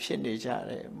တွေဖြစ်နေကြ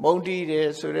တယ်မုန်းတီးတယ်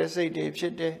ဆိုတဲ့စိတ်တွေဖြ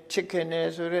စ်တယ်ချစ်ခင်တယ်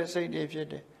ဆိုတဲ့စိတ်တွေဖြစ်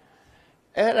တယ်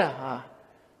အဲ့ဒါဟာ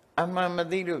အမှန်မ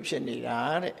သိလို့ဖြစ်နေတာ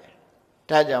တဲ့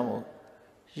ဒါကြောင့်မို့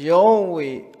ယောဝေ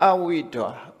အဝိ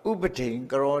တောဥပဒိံ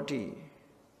ကရောတိ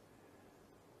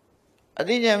အ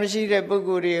သိဉာဏ်မရှိတဲ့ပုဂ္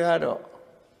ဂိုလ်တွေကတော့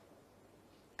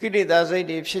ကိလေသာစိတ်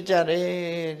တွေဖြစ်ကြတ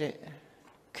ယ်တဲ့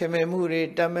ခင်မင်မှုတွေ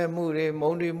တတ်မဲ့မှုတွေမု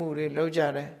န်းတီးမှုတွေလုပ်ကြ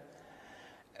တယ်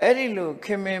အဲ့ဒီလိုခ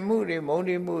င်မင်မှုတွေမုန်း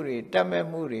တီးမှုတွေတတ်မဲ့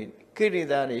မှုတွေကိလေ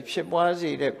သာတွေဖြစ်ပွား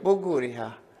စေတဲ့ပုဂ္ဂိုလ်တွေဟာ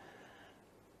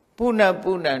ပုဏ္ဏ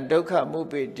ပုဏ္ဏဒုက္ခမု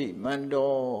ပေတိမန္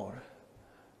တော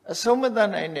အဆုံးမတတ်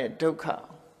နိုင်တဲ့ဒုက္ခ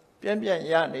ပြန်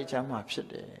ရနေချမ်းမှာဖြစ်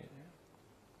တယ်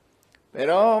ဘယ်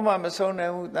တော့မှမဆုံးနို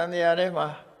င်ဘူးတန်တရားထဲမှာ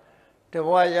တဘ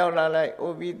ဝရောက်လာလိုက်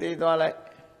အိုပြီးသိသွားလိုက်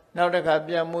နောက်တစ်ခါ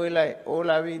ပြန်မွေးလိုက်အို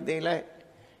လာပြီးသိလိုက်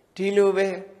ဒီလိုပဲ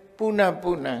ပုဏ္ဏ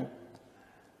ပုဏ္ဏ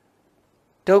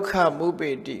ဒုက္ခမုပေ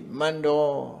တိမန္တော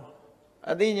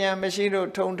အသိဉာဏ်မရှိလို့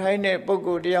ထုံထိုင်းတဲ့ပုဂ္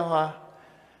ဂိုလ်တယောက်ဟာ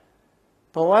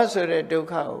ဘဝဆိုတဲ့ဒုက္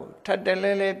ခကိုထပ်တ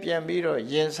လဲလဲပြန်ပြီးတော့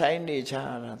ရင်ဆိုင်နေချရ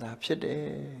တာဖြစ်တယ်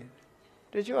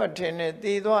တချို့ကထင်တယ်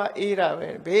သေသွားအေးတာပဲ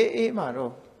ဘေးအေးမှာ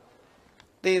တော့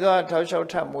သေသွားထောက်လျှောက်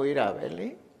ထပ်မွေးတာပဲလေ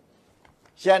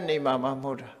ရက်နေမှာမ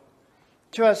ဟုတ်တာ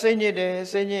ကျွတ်စိတ်ညစ်တယ်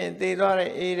စိတ်ညစ်သေသွားတ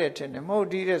ယ်အေးတယ်ထင်တယ်မဟုတ်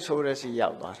ဒီတဲ့ဆိုတဲ့စီရော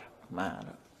က်သွားတာမှန်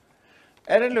တော့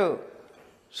အဲ့ဒါလို့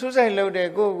စွတ်ဆိုင်လုပ်တယ်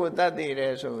ကိုယ့်ကိုတတ်သေးတ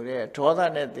ယ်ဆိုတဲ့ဒေါသ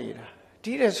နဲ့သေတာ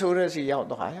ဒီတဲ့ဆိုတဲ့စီရောက်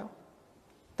သွားရော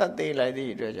တတ်သေးလိုက်သ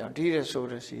ည့်အတွက်ကြောင့်ဒီတဲ့ဆို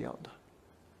တဲ့စီရောက်သွား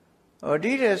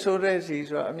ဒီတဲ့ဆိုတဲ့စီ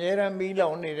ဆိုတော့အမြဲတမ်းမီးလော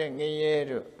င်နေတဲ့ငရဲ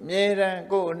တို့အမြဲတမ်း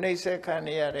ကိုယ်နှိမ့်ဆက်ခံ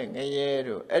နေရတဲ့ငရဲ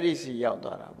တို့အဲ့ဒီစီရောက်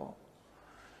သွားတာပေါ့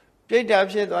ပြိတ္တာ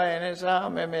ဖြစ်သွားရင်လည်းစား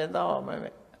မယ်မယ်တောက်မယ်မ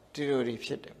ယ်ဒီလိုတွေဖြ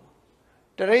စ်တယ်ပေါ့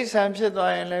တရိစ္ဆာန်ဖြစ်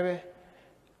သွားရင်လည်းပဲ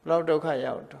ဘလောက်ဒုက္ခ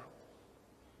ရောက်တော့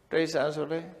တရိစ္ဆာန်ဆို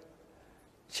လေ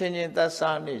ချင်းချင်းသက်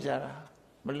စားနေကြတာ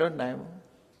မလွတ်နိုင်ဘူး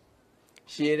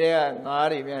ရှည်တဲ့ကငါး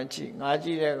တွေပြန်ကြည့်ငါးကြ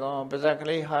ည့်တဲ့ကောင်ပါဇက်က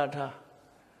လေးဟာထား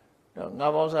တော့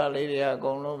ငါးပေါင်းစားလေးတွေကအ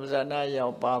ကုန်လုံးပါဇာနာရော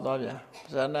က်ပါသွားပြန်ပါ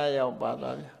ဇာနာရောက်ပါ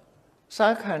သွားပြန်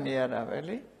စားခံနေရတာပဲ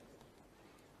လေ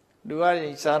လူကရ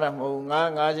င်စားတာမဟုတ်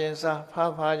ငါးချင်းစား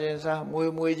ဖားချင်းစား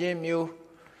မွေချင်းမျိုး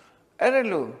အဲ့ဒါ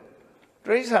လို့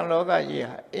တိရစ္ဆာန်လောကကြီး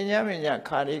ဟာအညမည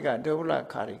ခါရိကဒုဗ္ဗလ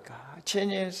ခါရိကအချင်း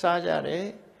ချင်းစားကြတယ်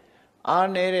အား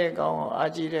နေတဲ့ကောင်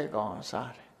အားကြီးတဲ့ကောင်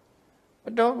စားတယ်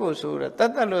အတော့ကိုဆိုတော့တ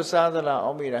တ်လို့စားသလား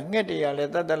အောင်မိတာငှက်တွေကလ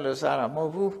ည်းတတ်လို့စားတာမဟု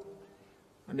တ်ဘူး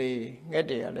ဒီငှက်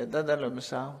တွေကလည်းတတ်လို့မ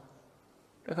စားဘူး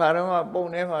တခါတော့ပုံ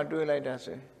ထဲမှာတွေးလိုက်တာ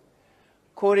ဆိုရင်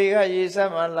ခိုတွေကရေစက်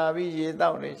မှလာပြီးရေ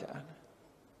တောက်နေကြတယ်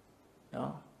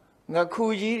နော်ငခု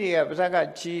ကြီးတွေကပါဇက်က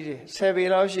ကြီးတယ်10ပေ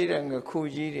လောက်ရှိတဲ့ငခု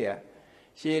ကြီးတွေက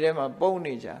ရေထဲမှာပုန်း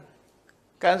နေကြ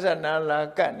ကန်းစနာလာ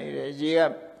ကတ်နေတယ်ရေက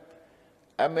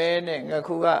အမဲနဲ့င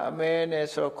ခုကအမဲနဲ့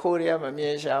ဆိုခိုးတွေကမမြ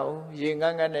င်ရှာဘူးရေင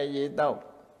န်းငန်းနဲ့ရေတောက်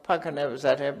ဖတ်ခနဲ့ပါဇ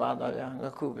က်ထဲပါသွားကြင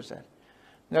ခုပါဇက်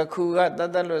ငခုက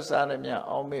တတ်လွတ်စားတယ်မြ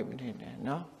အောင်မေ့မနေနဲ့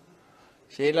နော်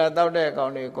ရေလာတောက်တဲ့အကော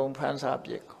င်တွေအကုန်ဖမ်းစား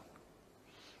ပြစ်ကုန်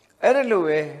အဲ့ဒါလို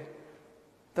ပဲ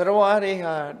တရားတွေ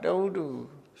ဟာတဝုတူ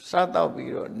စားတော့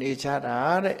ပြီးတော့နေကြတာ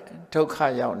တဲ့ဒုက္ခ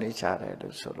ရောက်နေကြတယ်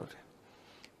လို့ဆိုလို့တယ်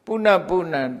ပုဏ္ဏပုဏ္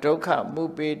ဏဒုက္ခမု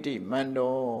ပေတိမန္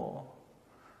တော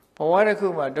ဘဝတစ်ခု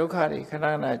မှာဒုက္ခတွေခဏ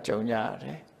ခဏကြုံကြရတ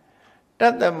ယ်တ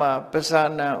တ္တမပဇာ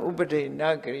နံဥပဒိန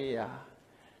ကရိယာ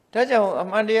ဒါကြောင့်အ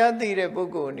မှန်တရားသိတဲ့ပု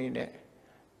ဂ္ဂိုလ်အနေနဲ့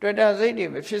တွေ့တာစိတ်တွေ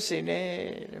မဖြစ်စေနဲ့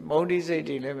မုန်းတိစိတ်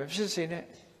တွေလည်းမဖြစ်စေနဲ့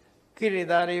ကိလေ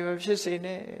သာတွေမဖြစ်စေ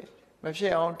နဲ့မဖြ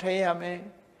စ်အောင်ထိန်းရမယ်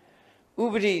ဥ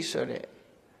ပဒိဆိုတဲ့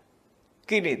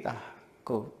ကိလေသာ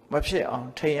ကိုမဖြစ်အောင်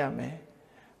ထိန်းရမယ်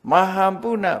မဟာ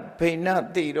ပုဏ္ဏဗိဏ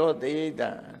တိရောတေယတံ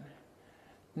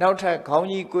နောက်ထပ်ခေါင်း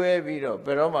ကြီးကွဲပြီးတော့ဘ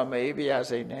ယ်တော့မှမအေးပြရ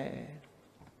စိတ်နဲ့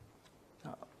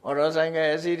ဩရောဆိုင်က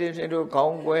အစီတွေဖြစ်လို့ခေါ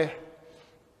င်းကွဲ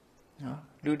နော်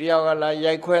လူတယောက်ကလာ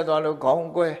ရိုက်ခွဲသွားလို့ခေါင်း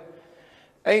ကွဲ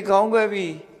အဲ့ခေါင်းကွဲ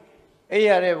ပြီးအဲ့ရ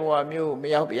တဲ့ဘဝမျိုးမ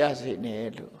ရောက်ပြစေနဲ့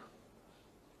လို့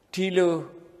ဒီလို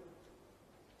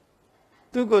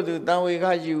သူကိုယ်သူတန်ဝေက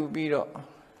ယူပြီးတော့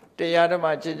တရားဓမ္မ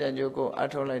ကျင့်ကြံကြိုးကိုအ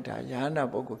ထောက်လိုက်တာယ ahanan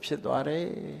ပုဂ္ဂိုလ်ဖြစ်သွားတယ်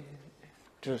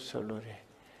သူဆိုလို့တယ်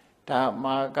ဒါ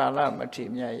မာကာလမထေ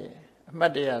မြတ်ရဲ့အမှ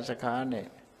တ်တရစကားနဲ့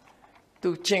သူ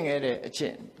ကျင့်ခဲ့တဲ့အကျ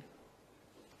င့်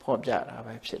ဖော်ပြတာ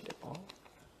ပဲဖြစ်တယ်ပေါ့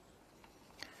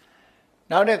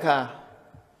နောက်တစ်ခါ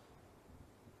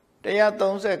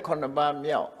138ပါး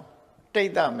မြောက်တိ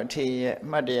တ်တမထေရရဲ့အ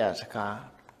မှတ်တရစကား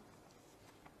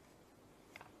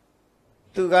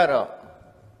သူကတော့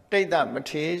တိတ်တမ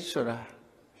ထေရဆိုတာ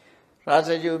ရာဇ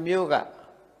ဂုမြို့က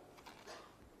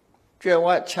ကြွယ်ဝ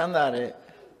ချမ်းသာတဲ့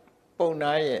ပုံ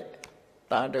နာရဲ့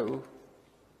သားတူ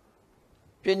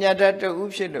ပညာတတ်တူ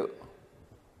ဖြစ်လို့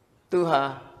သူဟာ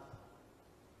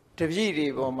တပည့်တွေ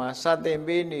ပေါ်မှာစာသင်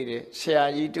ပေးနေတဲ့ဆရာ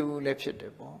ကြီးတူလည်းဖြစ်တ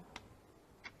ယ်ပေါ့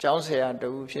ကျောင်းဆရာတူ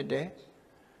ဖြစ်တယ်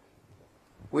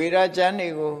ဝေရကျမ်းတွေ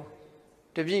ကို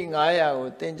တပည့်900ကို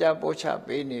သင်ကြားပို့ချ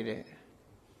ပေးနေတဲ့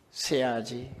ဆရာ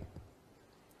ကြီး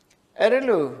အဲ့ဒါ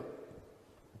လို့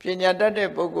ပညာတတ်တဲ့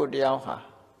ပုဂ္ဂိုလ်တယောက်ဟာ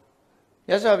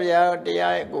မြတ်စွာဘုရားတ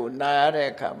ရားကိုနာရတဲ့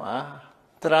အခါမှာ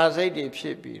သရစိတ်တွေဖြ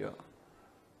စ်ပြီးတော့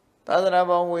သာသနာ့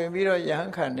ဘောင်ဝင်ပြီးတော့ယဟ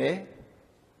န်ခံတယ်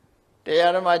တ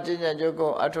ရားဓမ္မကျင့်ကြံကြိုး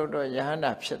ကိုအထုတ်တော့ယဟန္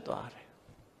တာဖြစ်သွားတယ်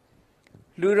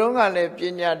လူတော်ကလည်းပ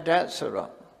ညာတတ်ဆို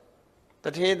တော့တ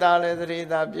ထေသားလည်းတထေ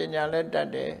သားပညာလည်းတတ်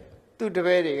တယ်သူတပ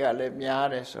ည့်တွေကလည်းများ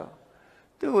တယ်ဆိုတော့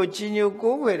သူ့ကိုကြီးညို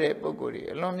ကိုးကွယ်တဲ့ပုဂ္ဂိုလ်တွေ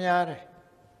အလွန်များတယ်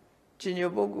ကြီးညို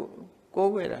ပုဂ္ဂိုလ်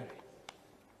ကိုးကွယ်တာ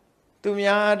သူ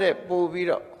များတဲ့ပို့ပြီး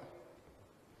တော့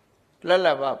လက်လ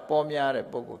က်ပါပေါ်များတဲ့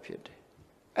ပုဂ္ဂိုလ်ဖြစ်တယ်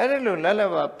အဲ့ဒါလို့လက်လ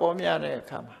က်ပါပေါ်များတဲ့အ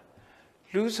ခါမှာ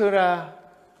လူဆိုတာ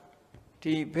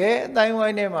ဒီဘဲအတိုင်းဝို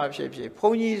င်းထဲမှာဖြစ်ဘု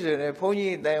န်းကြီးဆိုရင်ဘုန်း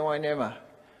ကြီးအတိုင်းဝိုင်းထဲမှာ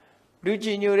လူကြ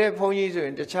ည်ညိုတဲ့ဘုန်းကြီးဆိုရ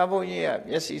င်တခြားဘုန်းကြီးက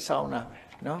မျက်စိဆောင်းတာပဲ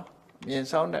နော်မြင်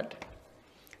ဆောင်းတတ်တယ်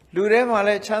လူထဲမှာလ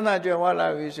ည်းချမ်းသာကြွယ်ဝလာ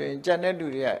ပြီဆိုရင်ကြံတဲ့လူ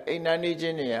တွေကအိမ်နာနေချ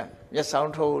င်းတွေကမျက်ဆော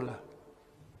င်းထိုးလာ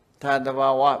ဒါတဘာ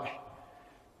ဝပဲ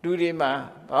လူတွေမှာ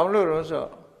ဘာလို့လို့ဆို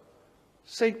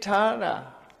စိတ်ထားတာ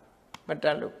မတ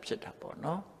တ်လို့ဖြစ်တာပေါ့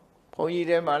နော်ဘုန်းကြီး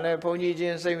ထဲမှာလည်းဘုန်းကြီးချ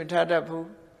င်းစိတ်မထားတတ်ဘူး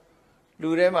လူ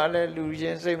ထဲမှာလည်းလူချ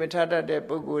င်းစိတ်မထားတတ်တဲ့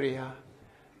ပုဂ္ဂိုလ်တွေဟာ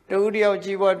တဦးတယောက်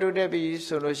ကြီးပွားတိုးတက်ပြီ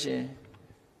ဆိုလို့ရှိရင်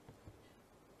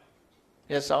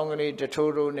မျက်စောင်းကလေးတ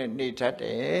ထိုးထိုးနဲ့နေတတ်တ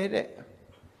ယ်တဲ့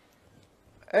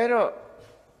အဲ့တော့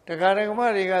တရားဓမ္မ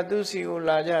တွေကသူ့စီကို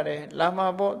လာကြတယ်လာမှာ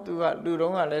ပေါ့သူကလူ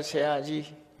တော်ကလည်းဆရာကြီး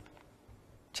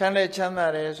ချမ်းလဲချမ်းသာ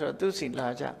တယ်ဆိုတော့သူ့စီလာ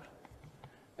ကြ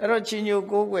အဲ့တော့ကြီးညို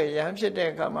ကိုးကွယ်ရဟန်းဖြစ်တဲ့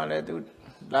အခါမှာလည်းသူ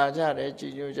လာကြတယ်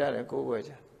ကြီးညိုကြတယ်ကိုးကွယ်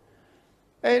ကြ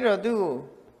အဲ့တော့သူ့ကို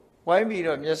ဝိုင်းပြီး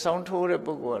တော့မျက်စောင်းထိုးတဲ့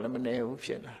ပုဂ္ဂိုလ်ကလည်းမနေဘူးဖြ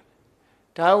စ်လာ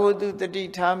ဒါကိုသူတတိ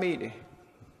ထားမိတယ်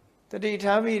တတိ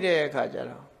ထားမိတဲ့အခါကျ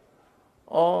တော့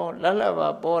လက်လက်ပါ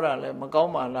ပေါ်တာလည်းမကော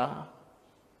င်းပါလား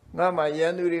ငါမှရ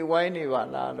န်သူတွေဝိုင်းနေပါ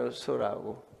လားလို့ဆိုတာ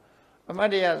ကိုအမတ်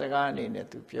တရားစကားအနေနဲ့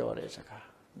သူပြောတဲ့စကား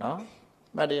နော်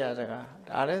အမတ်တရားစကား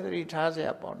ဒါလည်းသတိထားเสีย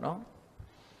ပေါ့နော်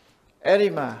အဲ့ဒီ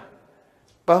မှာ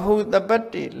ဘဟုတပတ္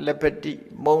တိလပတိ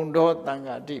မုံတော်တံ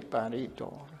ဃာတိပါရိ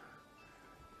တော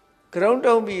ကရုံ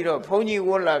တုံးပြီးတော့ဘုန်းကြီးဝ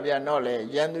တ်လာပြန်တော့လေ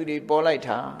ရန်သူတွေပေါ်လိုက်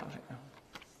တာ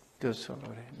သူဆို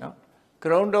လို့တယ်နော်က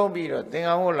ရုံတုံးပြီးတော့သင်္က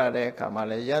န်းဝတ်လာတဲ့အခါမှာ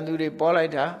လေရန်သူတွေပေါ်လို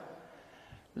က်တာ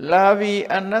လာဘီ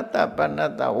အနတ္တပဏ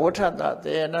တ္တဝဋ္ဌတ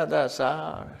သေနတ္တသာ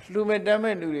လူမဲ့တမ်း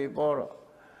မဲ့လူတွေပေါ်တော့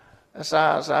အစာ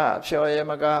အဖြော်ရ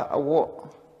မကအဝတ်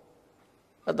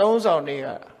အသုံးဆောင်တွေက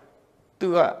သူ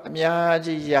ကအများ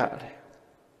ကြီးရတယ်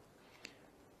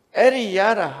အဲ့ဒီရ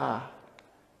တာဟာ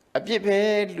အပြစ်ပဲ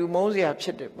လူမုန်းစရာဖြ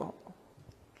စ်တယ်ပေါ့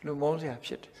လူမုန်းစရာ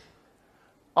ဖြစ်တယ်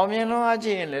အောင်မြင်လုံးအကြ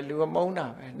ည့်ရင်လည်းလူကမုန်းတာ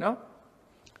ပဲเนาะ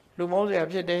လူမုန်းစရာ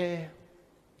ဖြစ်တယ်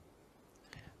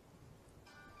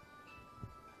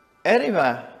အဲ့ဒီမှာ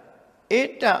ဧ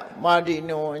တမာတိ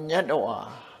နောညတ္တဝါ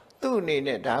သူ့အနေ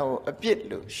နဲ့ဒါကိုအပြစ်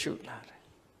လို့ရှုလာတယ်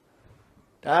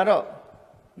ဒါတော့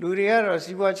လူတွေကတော့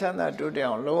စီးပွားချမ်းသာတိုးတက်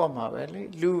အောင်လုပ်ရမှာပဲလေ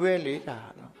လူပဲလေဒါ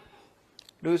တော့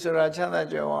လူဆိုတာချမ်းသာ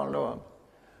ကြွယ်ဝအောင်လုပ်ရမှာ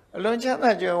အလွန်ချမ်း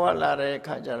သာကြွယ်ဝလာတဲ့အ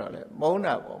ခါကျတော့လေမုန်း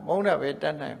တာပေါ့မုန်းတာပဲတ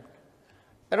တ်နိုင်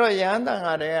အဲ့တော့ယဟန်တန်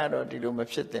ဃာတွေကတော့ဒီလိုမ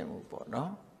ဖြစ်သင့်ဘူးပေါ့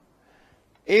နော်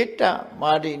ဧတ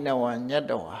မာတိနဝညတ္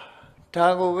တဝါဒါ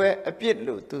ကိုပဲအပြစ်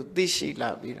လို့သူသိရှိလာ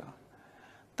ပြီးတော့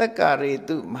တက္ကရေ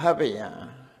တုမဟပယံ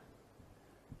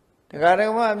တရားဓ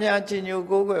မ္မအများချင်းညို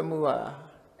ကိုးကွယ်မှုဟာ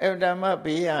အဗ္ဗဓမ္မ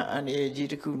ဘေးရန်အန္တရာယ်ကြီး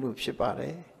တစ်ခုလို့ဖြစ်ပါတ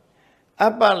ယ်အ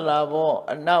ပ္ပလာဘော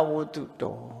အနဝတ္တု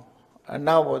တောအန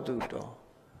ဝတ္တုတော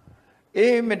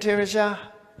အေးမထေမရှား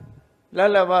လ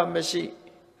လဘမရှိ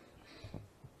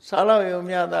စားလောက်ရုံ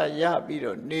များသာရပြီး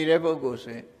တော့နေတဲ့ပုဂ္ဂိုလ်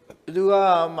ဆိုရင်ဘယ်သူ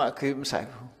မှခေမဆိုင်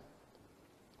ဘူး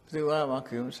ဘယ်သူမှ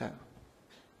ခေမဆိုင်ဘူး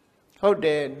ဟုတ်တ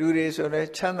ယ်လူတွေဆိုလဲ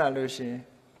ချမ်းသာလို့ရှိရင်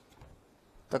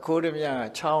တခိုးတမြက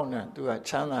ချောင်းနဲ့သူက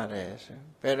ချမ်းသာတယ်ဆို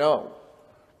ဘယ်တော့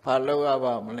ဘာလုပ်ရ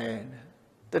ပါမလဲ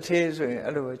တထေးဆိုရင်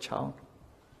အဲ့လိုပဲချောင်း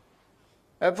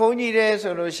ဘုန်းကြီးတဲ့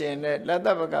ဆိုလို့ရှိရင်လည်းလက်သ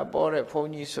က်ဘကပေါ်တဲ့ဘု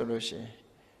န်းကြီးဆိုလို့ရှိရင်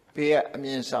ဘေးကအမြ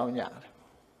င်ဆောင်ကြတယ်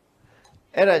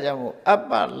အဲ့ဒါကြောင့်မို့အပ္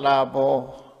ပလာဘော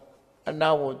အန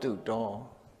ဝတ္တုတော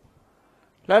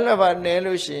လက်လက်ပါနဲ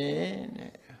လို့ရှိရင်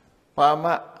ဘာ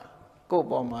မှကိုယ့်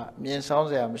ပေါ်မှာမြင်ဆောင်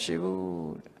စရာမရှိ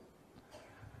ဘူး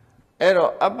အဲ့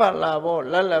တော့အပ္ပလာဘော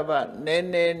လက်လက်ပါနဲ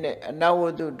နဲနဲ့အနဝ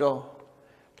တ္တုတော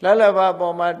လက်လက်ပါ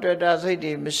ပေါ်မှာတွေ့တာစိတ်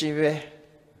တွေမရှိပဲ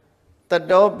တ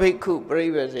တောဘိက္ခုပြိ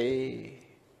ပစေ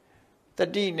တ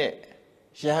တိနဲ့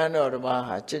ယဟန်တော်တစ်ပါး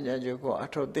ဟာကျင့်ကြံကြိုးကိုအ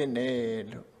ထုတ်သင့်တယ်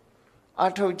လို့အ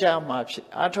ထုတ်ကြမှာဖြစ်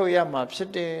အထုတ်ရမှာဖြစ်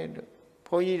တယ်လို့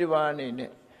ဘုန်းကြီးတစ်ပါးအနေ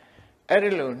နဲ့အဲ့ဒီ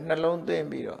လိုနှလုံးသွင်း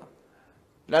ပြီးတော့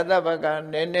လတ္တဘက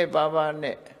နဲနဲပါးပါး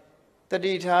နဲ့တ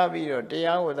တိထားပြီးတော့တ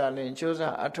ရားဝဒလင်ကြိုး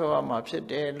စားအထုတ်ရမှာဖြစ်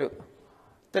တယ်လို့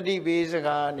တတိပေးစ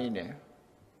ကားအနေနဲ့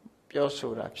ပြော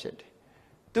ဆိုတာဖြစ်တယ်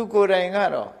သူကိုယ်တိုင်က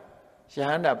တော့ယ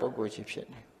ဟန္တာပုဂ္ဂိုလ်ကြီးဖြစ်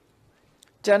နေ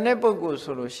ကျန်တဲ့ပုဂ္ဂိုလ်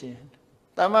ဆိုလို့ရှိရင်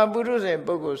တမ္မာပုရုဇဉ်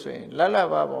ပုဂ္ဂိုလ်ဆိုရင်လလ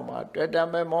ဘပေါ်မှာတွေ့တ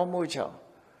မဲမောမှုချောင်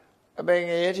အပေင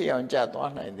ရဲထီအောင်ကြာ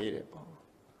သွားနိုင်သေးတယ်ပေါ့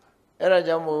အဲ့ဒါ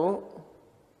ကြောင့်မို့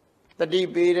တတိ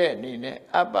ပေးတဲ့အနေနဲ့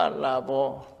အပ္ပလာဘော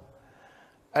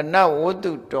အနဝတ္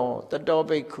တုတောတတော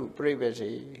ဘိက္ခုပြိပ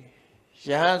စေယ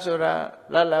ဟန်ဆိုတာ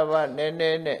လလဘနဲ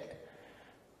နဲနဲ့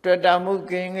တွေ့တာမှု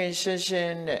ကင်းကင်းရှင်းရှ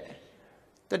င်းနဲ့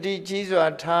တတိကြီးစွာ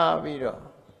ထားပြီးတော့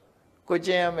ကိုကျ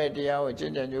င့်ရမယ့်တရားကိုကျ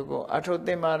င့်ကြံကြိုးကိုအထုတ်သ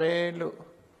င့်ပါတယ်လို့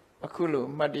အခုလို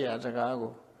မှတ်တရစကား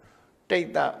ကိုတိတ်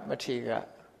တမထေက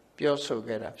ပြောဆို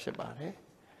ခဲ့တာဖြစ်ပါတယ်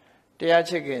တရား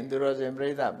ချစ်ခင်သူတော်စင်ပြိ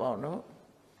ဿပေါင်းတို့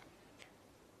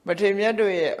မထေမြတ်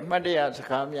တို့ရဲ့အမှတ်တရစ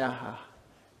ကားများဟာ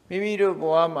မိမိတို့ဘ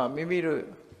ဝမှာမိမိတို့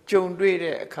ကြုံတွေ့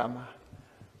တဲ့အခါမှာ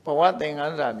ဘဝသင်ခ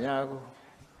န်းစာများကို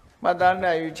မှတ်သား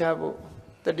နိုင်ယူချဖို့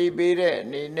တတိပေးတဲ့အ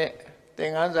နေနဲ့သ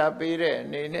င်ခန်းစာပေးတဲ့အ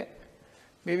နေနဲ့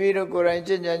မိမိတို့ကိုယ်တိုင်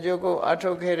ကျင့်ကြံကြိုးကိုအ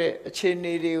ထောက်ခဲ့တဲ့အခြေအ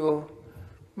နေတွေကို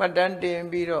မှတ်တမ်းတင်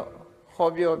ပြီးတော့ဟော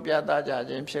ပြောပြသကြ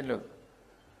ခြင်းဖြစ်လို့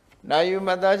နိုင်ယူ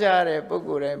မှတ်သားကြရတဲ့ပုဂ္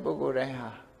ဂိုလ်တိုင်းဟာ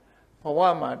ဘဝ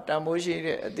မှာတန်ဖိုးရှိ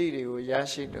တဲ့အသည့်တွေကိုရ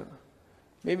ရှိလို့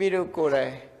မိမိတို့ကိုယ်တို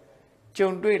င်ကြုံ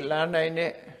တွေ့လာနိုင်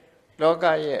တဲ့လောက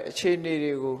ရဲ့အခြေအနေ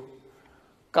တွေကို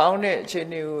ကောင်းတဲ့အခြေ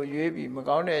အနေကိုရွေးပြီးမ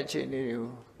ကောင်းတဲ့အခြေအနေတွေ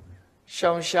ကို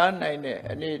ရှောင်ရှားနိုင်တဲ့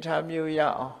အနေအထားမျိုးရ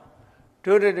အောင်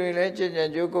တို့တွေလည်းကျင့်ကြံ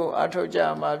ကြိုးကိုအထောက်ကြ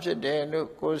မှာဖြစ်တယ်လို့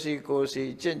ကိုစီ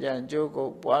ကျင့်ကြံကြိုးကို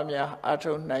ပွားများအ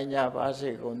ထောက်နိုင်ကြပါစေ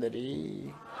ကုန်သတည်း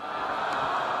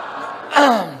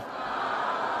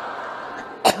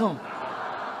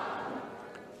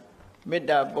မေတ္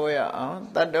တာပို့ရအောင်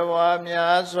တတ္တဝါ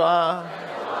များစွာ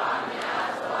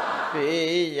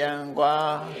ဘေးရန်กว่า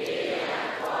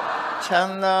ချ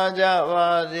မ်းသာကြပါ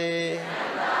စေ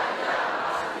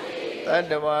တတ္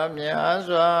တဝါများ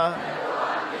စွာ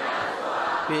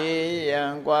ဘေးရ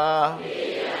န်กว่า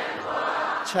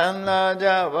ချမ်းသာကြ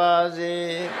ပါစေ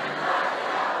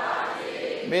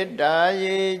မေတ္တာ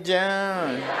ရေချ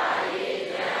မ်း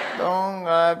သုံး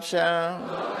ငါဖြံ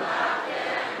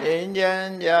ငြိမ်းချ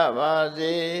မ်းကြပါ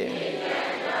စေ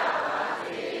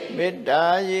မေတ္တာ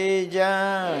ရေချ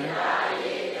မ်း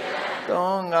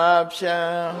သုံးငါဖြံ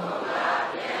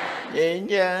ငြိမ်း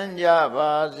ချမ်းကြ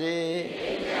ပါစေ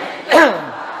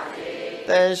သ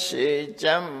က်ရှိချ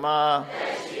မ်းမာ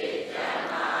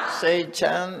စိတ်ချ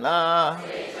မ်းသာ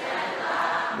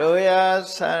လ လိုရာ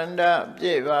ဆန္ဒပြ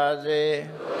ည့်ပါစေ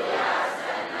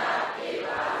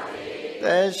သ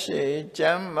က်ရှိကျ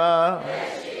မ်းမာ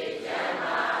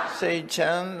စိတ်ချ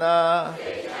မ်းသာ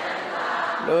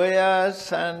လိုရာဆ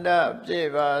န္ဒပြည့်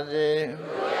ပါစေ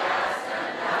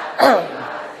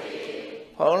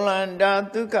ဖုံးလန္တာ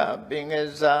ဒုက္ခပင်က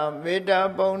စားမေတ္တာ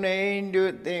ပုံနေတု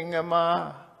သင်္ကမ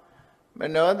မ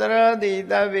နောတရတိ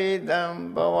သဗ္ဗေတံ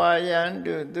ဘဝယန္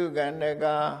တုဒုက္ခန္တက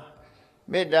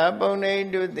မေတ္တာပုံနေ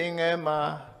တုသင်္ကမ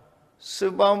စု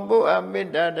ပေါင်းဖို့အမေ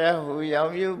တ္တာတဟုရော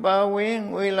င်ယူပါဝင်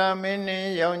ငွေလာမင်းနှင့်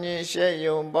ရောင်ခြင်းရှက်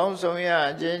ယုံပေါင်းဆောင်ရ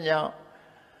ခြင်းကြောင့်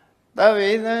သဗ္ဗေ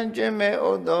တံကျွမ်းမဲ့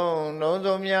ဥသုံးလုံး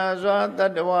စုံများစွာတ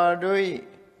တ္တဝါတို့၏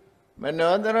မ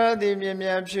နောတရတိမြင်မြ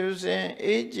ဖြူစင်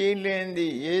အေးကြည်လင်းသ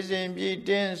ည့်ရေစဉ်ပြည့်တ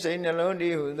င်းစိတ်နှလုံးတ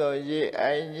ည်ဟုသောရေ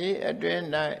အိုင်ကြီးအတွင်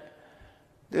၌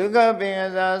ဒုက္ခပင်က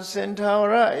စားစင်ထာဝ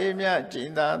ရအေးမြကြည်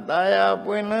သာတာယာ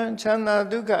ပွင့်လန်းချမ်းသာ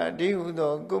ဒုက္ခတည်ဟု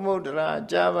သောကုမုဒ္ဒရာ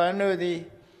ကြာပန်တို့သည်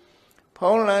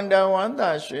ဖုံးလန္တဝန္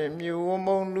တာရွှေမြူဝ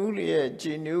မုံလူလျက်ကြ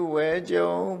ည်နူးဝဲ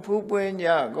ကြုံဖူးပွင့်ကြ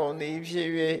ကုန်သည်ဖြစ်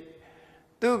၍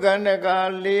ဒုက္ခန္တက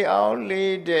လေးအောင်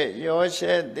လေးတဲ့ရောရှ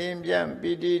က်သင်ပြန်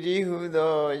ပီတိတိဟု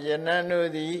သောယနံတို့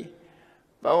သည်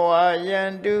ဘဝယ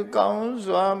န္တုကောင်း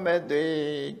စွာမဲ့သွေ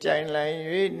ကြိုင်လည်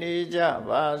၍နေကြ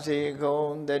ပါစေကု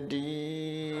န်တ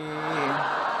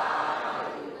ည်း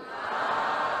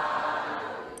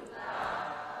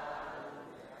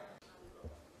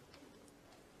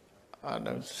အာ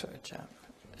နုဆောချံ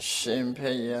ရှင်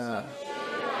ဖေယ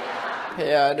ဖေ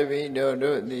ယတပိတော်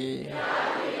တို့သည်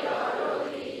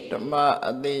ဓမ္မ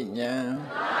အသိဉာဏ်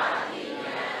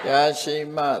ရရှိ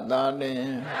မှသာလျှ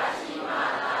င်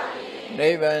နိ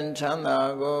ဗ္ဗာန်ချမ်းသာ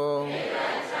ကို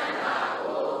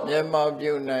မျက်မှောက်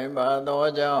ပြုနိုင်ပါသော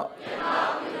ကြောင့်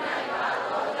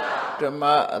ဓမ္မ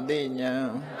အသိဉာဏ်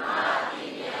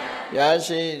ရ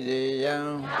ရှိစေရန်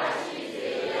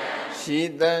ရှိ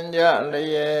တန်ကြ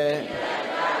လျက်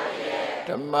ဓ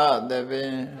မ္မသဘ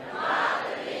င်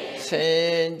ဆ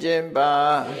င်ကျင်ပါ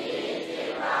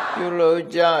ပြုလုပ်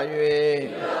ကြ၍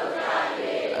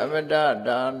အမတ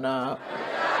ဒါနာ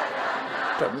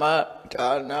ဓမ္မဒါ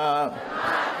နာ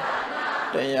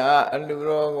တရားအလှ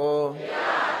တော်ကို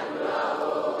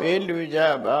ပေးလူကြ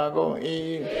ပါကုန်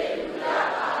၏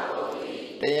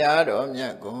တရားတော်မြ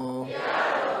တ်ကို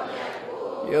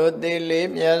ယောတိလေး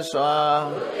မြတ်စွာ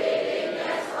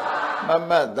မ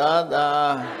မတ်သာသာ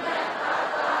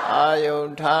အာယု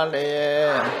န်ထားလျ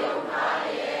က်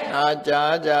နာ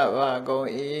ကြားကြပါကုန်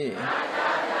၏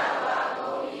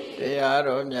တရား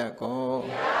တော်မြတ်ကို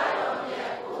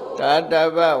တတ္တ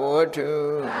ဗဝတ္ထု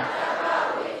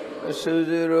အစူ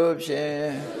စူတို့ဖြင့်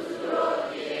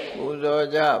ပူဇော်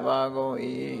ကြပါကုန်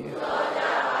၏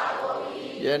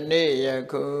ယနေ့ယ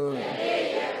ခု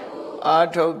အာ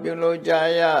ထုတ်ပြုလုပ်ကြ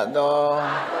ရသော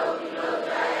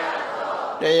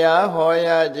တရားဟောရ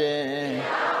ခြင်း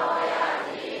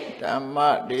ဓမ္မ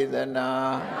ဒေသနာ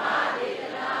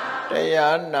တ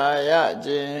ရားနာရခြ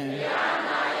င်း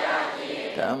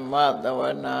ဓမ္မသဝ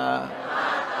နာ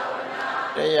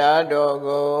တရားတော်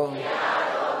ကို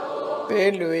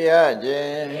ပေးလူရခြ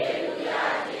င်း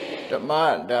ဓမ္မ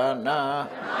ဒါန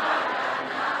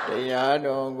တရား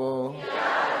တော်ကို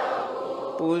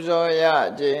ပူဇော်ရ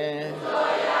ခြင်း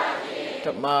ဓ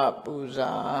မ္မပူ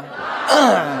ဇာ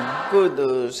ကု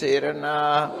သိုလ်စေရနာ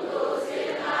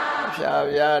ဖြာ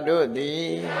ဖြာတို့သ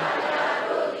ည်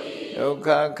ဒုက္ခ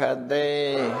ခတ်သိ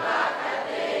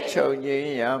ချုပ်ငြိ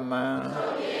မ်းရမှန်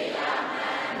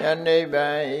ယနိဗ္ဗာ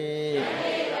န်၏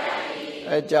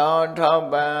အကြောင်းထောက်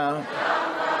ပံ့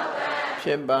ဖြ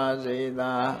စ်ပါစေ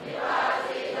သာ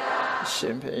ရှ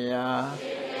င်ဖေယ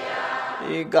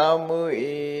ဤကောင်းမှု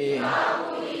၏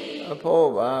အဖို့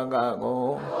ဘာကကို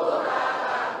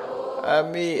အ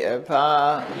မိအဖ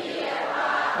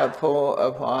အဖို့အ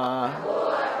ဖွာ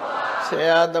ဆ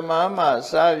ရာသမားမှ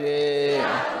စ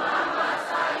၍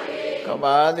က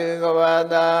ဘာသူကဘာ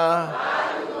သာ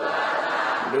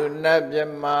လူနတ်မြ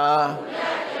မ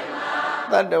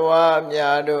တတ္တဝါ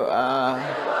များတို့အား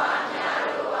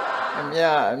အမြ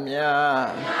အမြ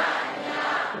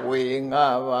ဝေငါ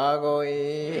ပါကုန်၏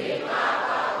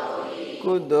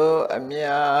ကုသိုလ်အမြ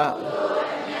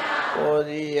ကိုယ်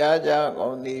စီရကြကု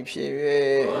န်သည်ဖြစ်၍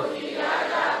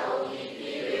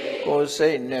ကိုယ်စိ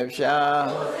တ်နှဖျား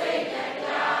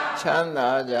ချမ်းသာ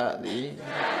ကြသည်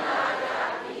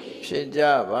ဖြစ်ကြ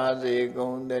ပါစေကု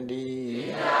န်သတည်း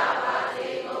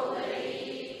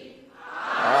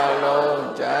အလုံး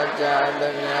ကြာကြာသ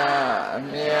မျှအ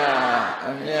မြ